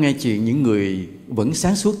 Ta có nghe chuyện những người vẫn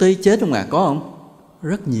sáng suốt tới chết không ạ? Có không?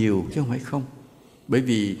 Rất nhiều chứ không phải không. Bởi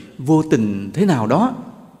vì vô tình thế nào đó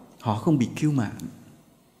họ không bị kiêu mạn,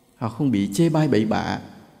 họ không bị chê bai bậy bạ,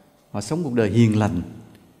 họ sống cuộc đời hiền lành,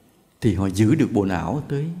 thì họ giữ được bộ não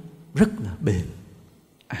tới rất là bền.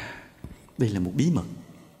 Đây là một bí mật.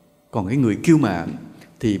 Còn cái người kiêu mạn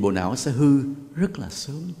thì bộ não sẽ hư rất là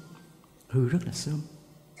sớm.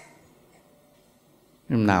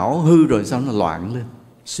 Não hư rồi sao nó loạn lên,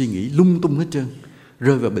 suy nghĩ lung tung hết trơn,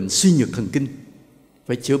 rơi vào bệnh suy nhược thần kinh.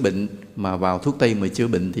 Phải chữa bệnh mà vào thuốc Tây mà chữa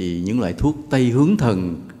bệnh thì những loại thuốc Tây hướng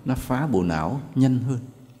thần nó phá bộ não nhanh hơn.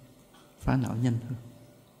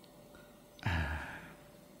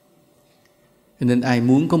 Cho nên ai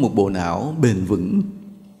muốn có một bộ não bền vững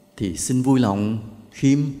thì xin vui lòng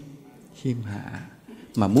khiêm hạ.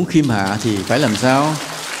 Mà muốn khiêm hạ thì phải làm sao?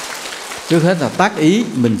 Trước hết là tác ý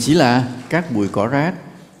mình chỉ là cát bụi cỏ rác.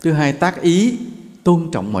 Thứ hai, tác ý tôn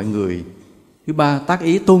trọng mọi người. Thứ ba, tác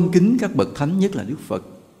ý tôn kính các bậc thánh, nhất là Đức Phật.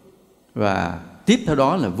 Và tiếp theo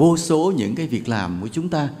đó là vô số những cái việc làm của chúng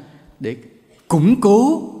ta để củng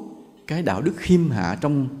cố cái đạo đức khiêm hạ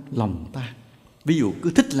trong lòng ta. Ví dụ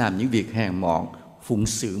cứ thích làm những việc hèn mọn, phụng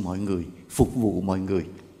sự mọi người, phục vụ mọi người,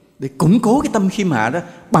 để củng cố cái tâm khiêm hạ đó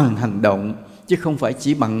bằng hành động, chứ không phải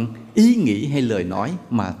chỉ bằng ý nghĩ hay lời nói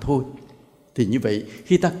mà thôi. Thì như vậy,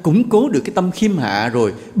 khi ta củng cố được cái tâm khiêm hạ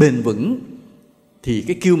rồi bền vững, thì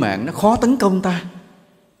cái kiêu mạn nó khó tấn công ta,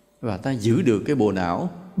 và ta giữ được cái bộ não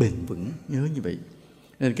bền vững. Nhớ như vậy.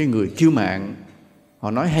 Nên cái người kiêu mạn,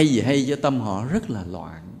 họ nói hay gì hay cho tâm họ rất là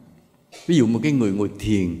loạn. Ví dụ một cái người ngồi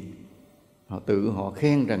thiền, họ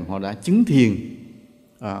khen rằng họ đã chứng thiền,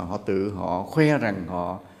 họ khoe rằng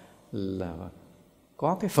họ là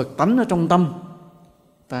có cái Phật tánh ở trong tâm.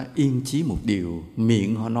 Ta yên chí một điều,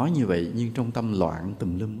 miệng họ nói như vậy nhưng trong tâm loạn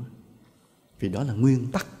tùm lum. Vì đó là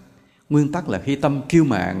nguyên tắc. Nguyên tắc là khi tâm kiêu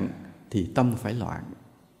mạn thì tâm phải loạn,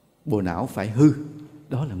 bộ não phải hư.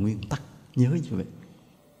 Đó là nguyên tắc, nhớ như vậy.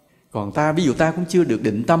 Còn ta, ví dụ ta cũng chưa được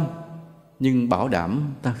định tâm, nhưng bảo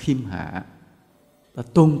đảm ta khiêm hạ, ta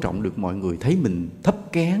tôn trọng được mọi người, thấy mình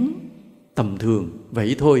thấp kém, tầm thường,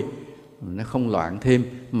 vậy thôi. Nó không loạn thêm,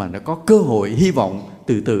 mà nó có cơ hội, hy vọng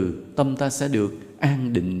từ từ tâm ta sẽ được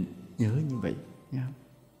an định. Nhớ như vậy.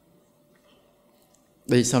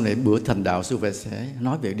 Đây sau này bữa thành đạo sư về sẽ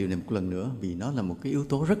nói về điều này một lần nữa, vì nó là một cái yếu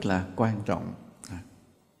tố rất là quan trọng.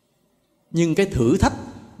 Nhưng cái thử thách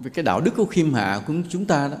về cái đạo đức của khiêm hạ của chúng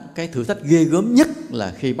ta đó, cái thử thách ghê gớm nhất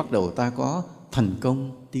là khi bắt đầu ta có thành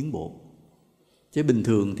công tiến bộ. Chứ bình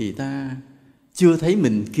thường thì ta chưa thấy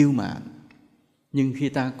mình kiêu mạn, nhưng khi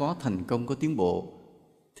ta có thành công, có tiến bộ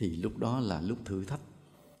thì lúc đó là lúc thử thách,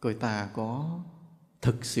 coi ta có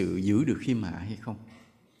thực sự giữ được khiêm hạ hay không.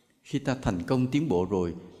 Khi ta thành công tiến bộ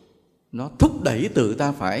rồi, nó thúc đẩy tự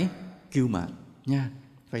ta phải kiêu mạn nha,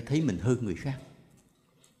 phải thấy mình hơn người khác.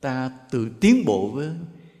 Ta tự tiến bộ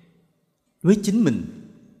với chính mình,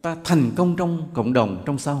 ta thành công trong cộng đồng,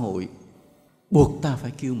 trong xã hội, buộc ta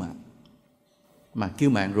phải kiêu mạn. Mà kiêu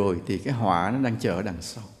mạn rồi thì cái họa nó đang chờ ở đằng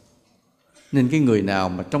sau. Nên cái người nào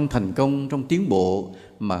mà trong thành công, trong tiến bộ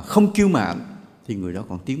mà không kiêu mạn thì người đó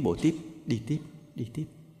còn tiến bộ tiếp, đi tiếp,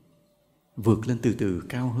 vượt lên từ từ,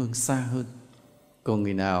 cao hơn, xa hơn. Còn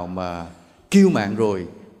người nào mà kiêu mạn rồi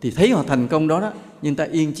thì thấy họ thành công đó, nhưng ta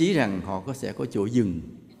yên chí rằng họ sẽ có chỗ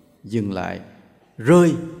dừng lại,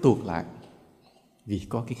 rơi, tuột lại, vì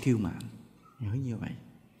có cái kiêu mạn. Nhớ như vậy.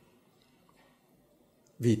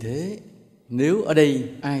 Vì thế, nếu ở đây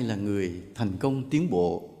ai là người thành công tiến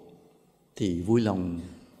bộ thì vui lòng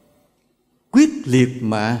quyết liệt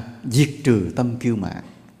mà diệt trừ tâm kiêu mạn,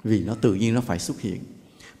 vì nó tự nhiên nó phải xuất hiện.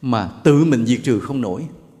 Mà tự mình diệt trừ không nổi,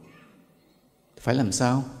 phải làm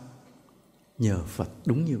sao? Nhờ Phật,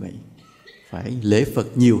 đúng như vậy. Phải lễ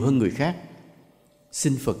Phật nhiều hơn người khác.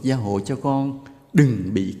 Xin Phật gia hộ cho con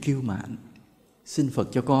đừng bị kiêu mạn. Xin Phật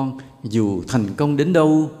cho con dù thành công đến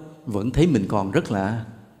đâu vẫn thấy mình còn rất là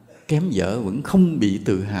kém dở, vẫn không bị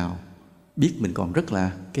tự hào, biết mình còn rất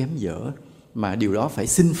là kém dở. Mà điều đó phải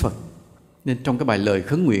xin Phật. Nên trong cái bài lời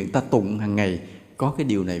khấn nguyện ta tụng hàng ngày có cái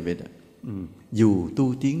điều này vậy đó. Dù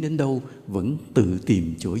tu tiến đến đâu vẫn tự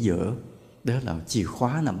tìm chỗ dở. Đó là chìa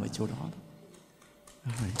khóa nằm ở chỗ đó.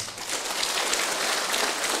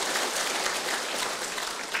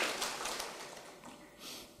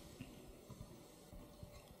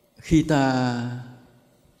 Khi ta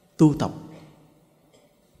tu tập,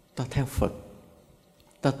 ta theo Phật,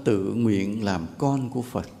 ta tự nguyện làm con của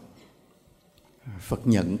Phật, Phật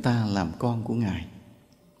nhận ta làm con của Ngài,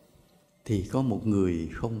 thì có một người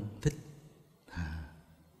không thích.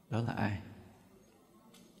 Đó là ai?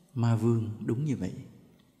 Ma Vương, đúng như vậy.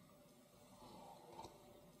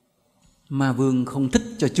 Ma Vương không thích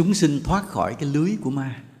cho chúng sinh thoát khỏi cái lưới của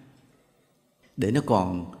ma, để nó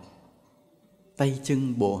còn tay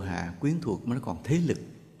chân bộ hạ quyến thuộc, mà nó còn thế lực.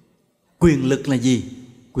 Quyền lực là gì?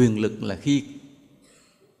 Quyền lực là khi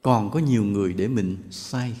còn có nhiều người để mình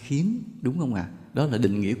sai khiến, đúng không ạ? Đó là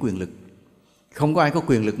định nghĩa quyền lực. Không có ai có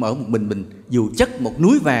quyền lực mà ở một mình. Dù chất một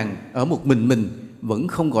núi vàng ở một mình vẫn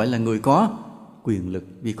không gọi là người có quyền lực,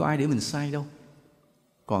 vì có ai để mình sai đâu.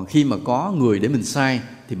 Còn khi mà có người để mình sai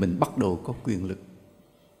thì mình bắt đầu có quyền lực.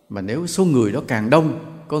 Mà nếu số người đó càng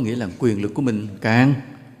đông, có nghĩa là quyền lực của mình càng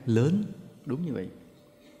lớn. Đúng như vậy.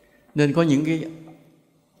 Nên có những cái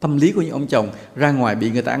tâm lý của những ông chồng ra ngoài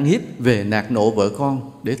bị người ta ăn hiếp, về nạt nộ vợ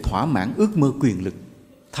con để thỏa mãn ước mơ quyền lực,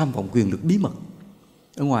 tham vọng quyền lực bí mật.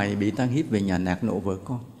 Ở ngoài bị ăn hiếp, về nhà nạt nộ vợ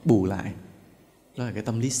con, bù lại. Đó là cái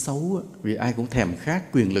tâm lý xấu, vì ai cũng thèm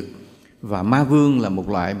khát quyền lực. Và ma vương là một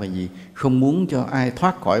loại mà gì không muốn cho ai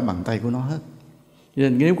thoát khỏi bàn tay của nó hết.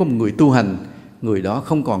 Nên nếu có một người tu hành, người đó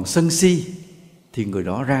không còn sân si, thì người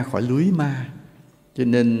đó ra khỏi lưới ma. Cho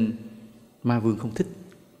nên ma vương không thích.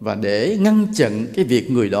 Và để ngăn chặn cái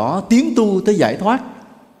việc người đó tiến tu tới giải thoát,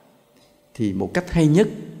 thì một cách hay nhất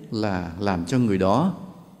là làm cho người đó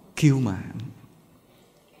kiêu mạn.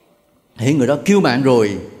 Hễ người đó kiêu mạn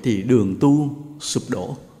rồi thì đường tu sụp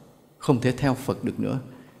đổ, không thể theo Phật được nữa,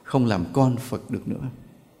 không làm con Phật được nữa,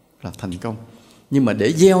 là thành công. Nhưng mà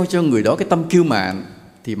để gieo cho người đó cái tâm kiêu mạn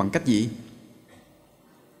thì bằng cách gì?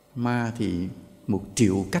 Ma thì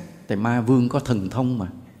 1.000.000 cách, tại ma vương có thần thông mà.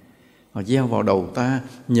 Họ gieo vào đầu ta,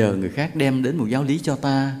 nhờ người khác đem đến một giáo lý cho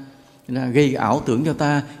ta, gây ảo tưởng cho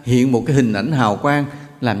ta, hiện một cái hình ảnh hào quang,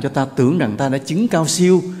 làm cho ta tưởng rằng ta đã chứng cao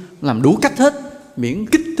siêu, làm đủ cách hết, miễn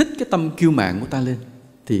kích thích cái tâm kiêu mạn của ta lên,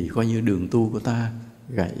 thì coi như đường tu của ta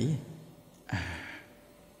gãy.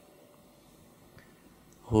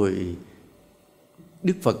 Hồi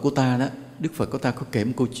Đức Phật của ta đó, Đức Phật của ta có kể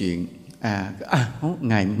một câu chuyện.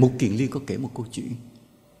 Ngài Mục Kiền Liên có kể một câu chuyện.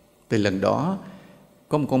 Từ lần đó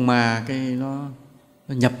có một con ma,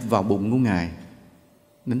 nó nhập vào bụng của Ngài,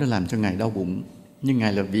 nên nó làm cho Ngài đau bụng. Nhưng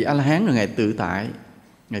Ngài là vị A-la-hán rồi, Ngài tự tại,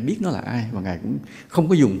 Ngài biết nó là ai, và Ngài cũng không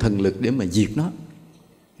có dùng thần lực để mà diệt nó.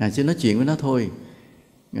 Ngài chỉ nói chuyện với nó thôi.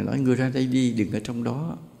 Ngài nói: ngươi ra đây đi, đừng ở trong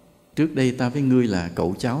đó. Trước đây ta với ngươi là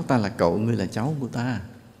cậu cháu, ta là cậu, ngươi là cháu của ta.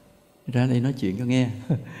 Ra đây nói chuyện cho nghe.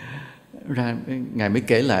 Ra, Ngài mới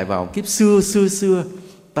kể lại vào kiếp xưa,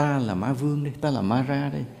 ta là Ma Vương đây, ta là Ma Ra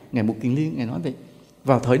đây. Ngài Mục Kiền Liên, Ngài nói vậy.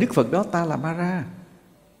 Vào thời Đức Phật đó, ta là Ma Ra,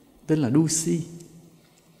 tên là Du-si,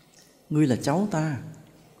 ngươi là cháu ta.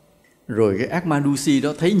 Rồi cái ác ma Du-si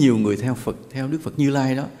đó thấy nhiều người theo Phật, theo Đức Phật Như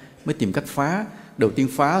Lai đó, mới tìm cách phá. Đầu tiên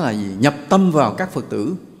phá là gì? Nhập tâm vào các Phật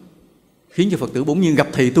tử, khiến cho Phật tử bỗng nhiên gặp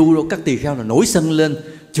thầy tu rồi các tỳ kheo là nổi sân lên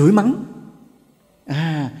chửi mắng.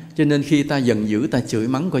 Cho nên khi ta giận dữ, ta chửi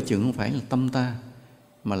mắng, coi chừng không phải là tâm ta,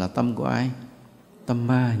 mà là tâm của ai? Tâm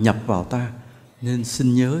ma nhập vào ta. Nên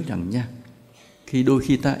xin nhớ rằng nha, đôi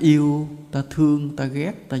khi ta yêu, ta thương, ta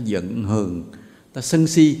ghét, ta giận hờn, ta sân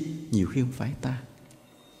si, nhiều khi không phải ta.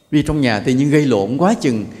 Vì trong nhà tự nhiên gây lộn quá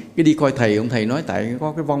chừng, cái đi coi thầy, ông thầy nói tại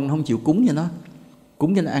có cái vong không chịu cúng cho nó,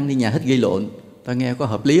 cúng cho nó ăn, đi nhà hết gây lộn. Ta nghe có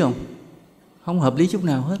hợp lý không? Không hợp lý chút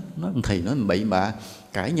nào hết. Nói ông thầy nói bậy bạ,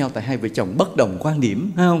 cãi nhau tại hai vợ chồng bất đồng quan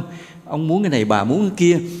điểm, thấy không? Ông muốn cái này, bà muốn cái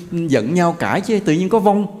kia, giận nhau cãi chứ tự nhiên có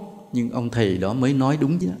vong. Nhưng ông thầy đó mới nói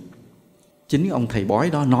đúng chứ. Chính ông thầy bói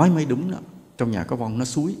đó nói mới đúng đó. Trong nhà có vong nó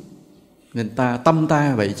xúi. Nên tâm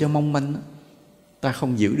ta vậy chứ mong manh đó. Ta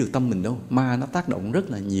không giữ được tâm mình đâu. Ma nó tác động rất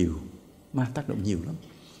là nhiều. Ma tác động nhiều lắm.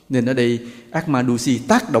 Nên ở đây Atma Dusi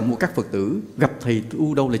tác động của các Phật tử gặp thầy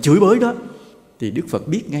tu đâu là chửi bới đó. Thì Đức Phật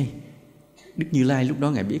biết ngay. Đức Như Lai lúc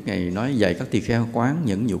đó Ngài biết, Ngài nói dạy các tỳ kheo quán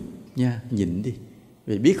nhẫn nhục nha, nhịn đi.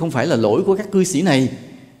 Vì biết không phải là lỗi của các cư sĩ này,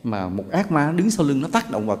 mà một ác ma đứng sau lưng nó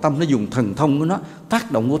tác động vào tâm, nó dùng thần thông của nó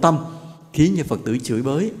tác động vô tâm, khiến cho Phật tử chửi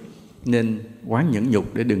bới. Nên quán nhẫn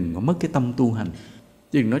nhục để đừng có mất cái tâm tu hành.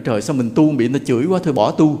 Chứ đừng nói trời sao mình tu bị người ta chửi quá thôi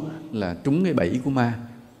bỏ tu, là trúng cái bẫy của ma.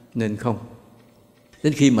 Nên không.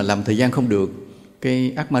 Đến khi mà làm thời gian không được,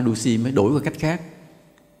 cái Atma Dusi mới đổi qua cách khác,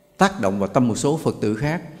 tác động vào tâm một số Phật tử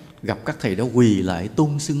khác, gặp các thầy đó quỳ lại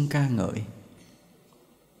tôn xưng ca ngợi,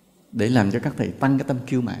 để làm cho các thầy tăng cái tâm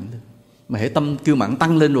kiêu mạn thôi. Mà hễ tâm kiêu mạn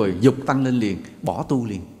tăng lên rồi, dục tăng lên liền, bỏ tu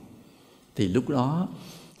liền. Thì lúc đó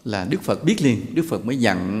là Đức Phật biết liền. Đức Phật mới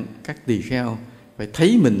dặn các tỳ kheo phải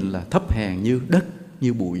thấy mình là thấp hèn như đất,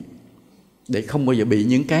 như bụi, để không bao giờ bị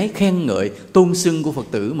những cái khen ngợi tôn xưng của Phật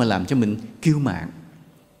tử mà làm cho mình kiêu mạn.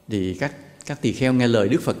 Thì các tỳ kheo nghe lời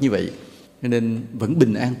Đức Phật như vậy, nên vẫn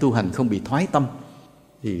bình an tu hành, không bị thoái tâm.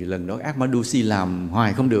 Thì lần đó Atma Dusi làm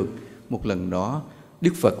hoài không được. Một lần đó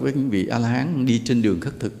Đức Phật với những vị A-la-hán đi trên đường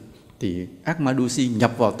khất thực, thì Atma Dusi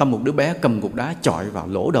nhập vào tâm một đứa bé, cầm cục đá chọi vào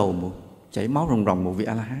lỗ đầu chảy máu ròng ròng một vị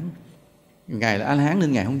A-la-hán. Ngài là A-la-hán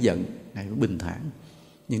nên Ngài không giận, Ngài cũng bình thản.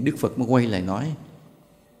 Nhưng Đức Phật mới quay lại nói,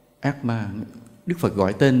 Đức Phật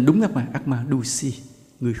gọi tên đúng Atma Dusi,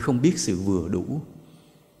 ngươi không biết sự vừa đủ.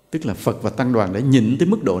 Tức là Phật và Tăng đoàn đã nhịn tới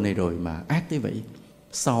mức độ này rồi mà ác tới vậy.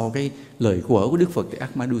 Sau cái lời quở của Đức Phật thì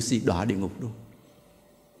Atma Dusi đọa địa ngục luôn.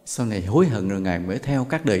 Sau này hối hận rồi Ngài mới theo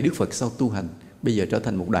các đời Đức Phật sau tu hành. Bây giờ trở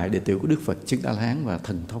thành một đại đệ tử của Đức Phật, chứng A-la-hán và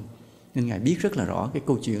thần thông. Nên Ngài biết rất là rõ cái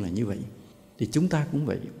câu chuyện là như vậy. Thì chúng ta cũng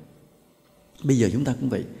vậy. Bây giờ chúng ta cũng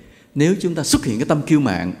vậy. Nếu chúng ta xuất hiện cái tâm kiêu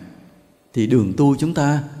mạn, thì đường tu chúng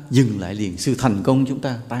ta dừng lại liền, sự thành công chúng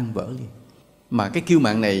ta tan vỡ liền. Mà cái kiêu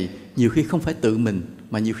mạn này nhiều khi không phải tự mình,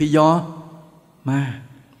 mà nhiều khi do ma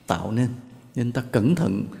tạo nên. Nên ta cẩn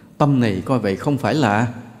thận, tâm này coi vậy không phải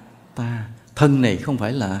là ta, thân này không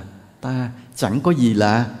phải là ta, chẳng có gì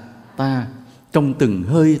là ta. Trong từng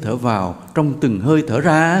hơi thở vào, trong từng hơi thở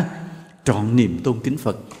ra, trọn niềm tôn kính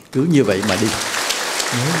Phật. Cứ như vậy mà đi.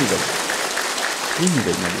 Nhớ như vậy. Cứ như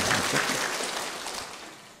vậy mà đi.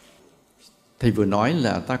 Thầy vừa nói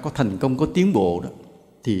là ta có thành công, có tiến bộ đó,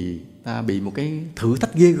 thì ta bị một cái thử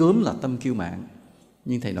thách ghê gớm là tâm kiêu mạn.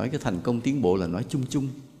 Nhưng Thầy nói cái thành công tiến bộ là nói chung chung.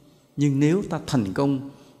 Nhưng nếu ta thành công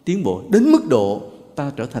tiến bộ đến mức độ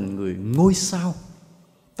ta trở thành người ngôi sao,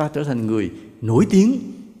 ta trở thành người nổi tiếng,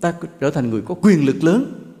 ta trở thành người có quyền lực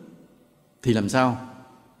lớn, thì làm sao?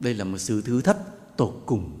 Đây là một sự thử thách tột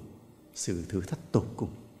cùng. Sự thử thách tột cùng.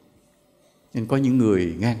 Nên có những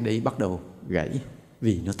người ngang đây bắt đầu gãy,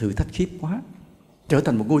 vì nó thử thách khiếp quá. Trở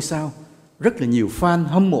thành một ngôi sao, rất là nhiều fan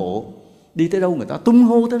hâm mộ, đi tới đâu người ta tung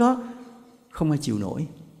hô tới đó, không ai chịu nổi.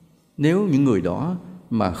 Nếu những người đó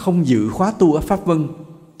mà không dự khóa tu ở Pháp Vân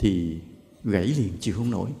thì gãy liền, chịu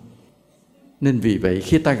không nổi. Nên vì vậy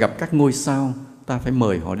khi ta gặp các ngôi sao, ta phải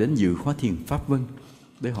mời họ đến dự khóa thiền Pháp Vân,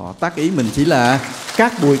 để họ tác ý mình chỉ là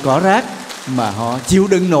cát bụi cỏ rác, mà họ chịu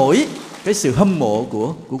đựng nổi cái sự hâm mộ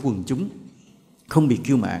của quần chúng, không bị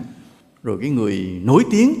kiêu mạn. Rồi cái người nổi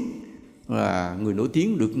tiếng là người nổi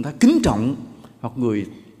tiếng được người ta kính trọng, hoặc người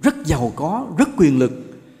rất giàu có, rất quyền lực,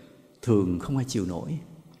 thường không ai chịu nổi.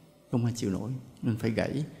 Không ai chịu nổi, nên phải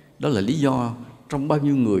gãy. Đó là lý do trong bao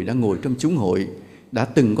nhiêu người đã ngồi trong chúng hội, đã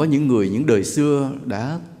từng có những người những đời xưa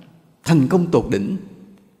đã thành công tột đỉnh,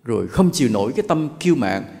 rồi không chịu nổi cái tâm kiêu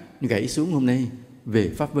mạn, gãy xuống hôm nay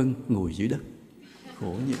về Pháp Vân ngồi dưới đất.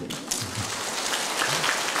 Khổ như vậy.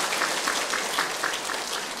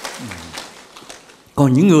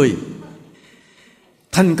 Còn những người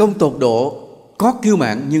thành công tột độ, có kiêu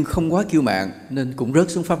mạn nhưng không quá kiêu mạn, nên cũng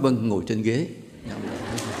rớt xuống Pháp Vân ngồi trên ghế.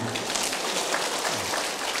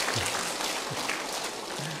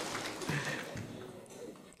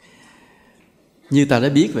 Như ta đã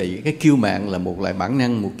biết vậy, cái kiêu mạn là một loại bản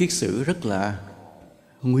năng, một kiết sử rất là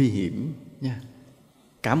nguy hiểm nha.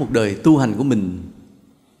 Cả một đời tu hành của mình,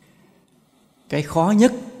 cái khó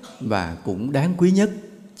nhất và cũng đáng quý nhất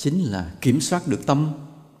chính là kiểm soát được tâm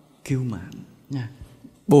kiêu mạn nha.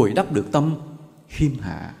 Bồi đắp được tâm khiêm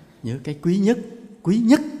hạ. Nhớ cái quý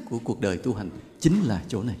nhất của cuộc đời tu hành chính là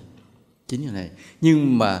chỗ này, chính là này.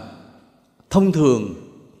 Nhưng mà thông thường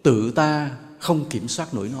tự ta không kiểm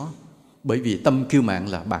soát nổi nó, bởi vì tâm kiêu mạn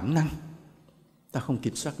là bản năng, ta không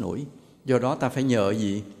kiểm soát nổi. Do đó ta phải nhờ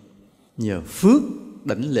gì? Nhờ phước,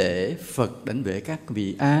 đảnh lễ Phật, đảnh lễ các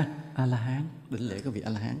vị A-la-hán, đảnh lễ các vị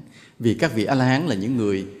A-la-hán. Vì các vị A-la-hán là những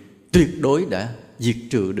người tuyệt đối đã diệt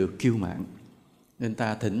trừ được kiêu mạn, nên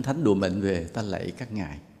ta thỉnh thánh đồ mệnh về, ta lạy các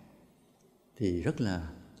ngài thì rất là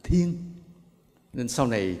thiêng. Nên sau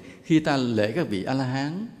này khi ta lễ các vị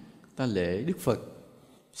A-la-hán, ta lễ Đức Phật,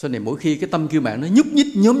 sau này mỗi khi cái tâm kiêu mạn nó nhúc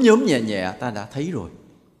nhích nhóm nhẹ nhẹ, ta đã thấy rồi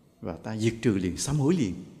và ta diệt trừ liền, sám hối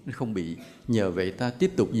liền, nó không bị. Nhờ vậy ta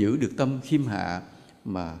tiếp tục giữ được tâm khiêm hạ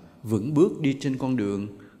mà vững bước đi trên con đường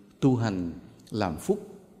tu hành, làm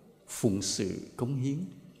phúc, phụng sự, cống hiến,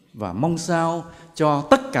 và mong sao cho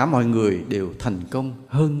tất cả mọi người đều thành công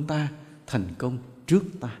hơn ta, thành công trước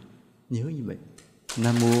ta. Nhớ như vậy.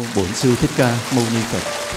 Nam mô Bổn Sư Thích Ca Mâu Ni Phật.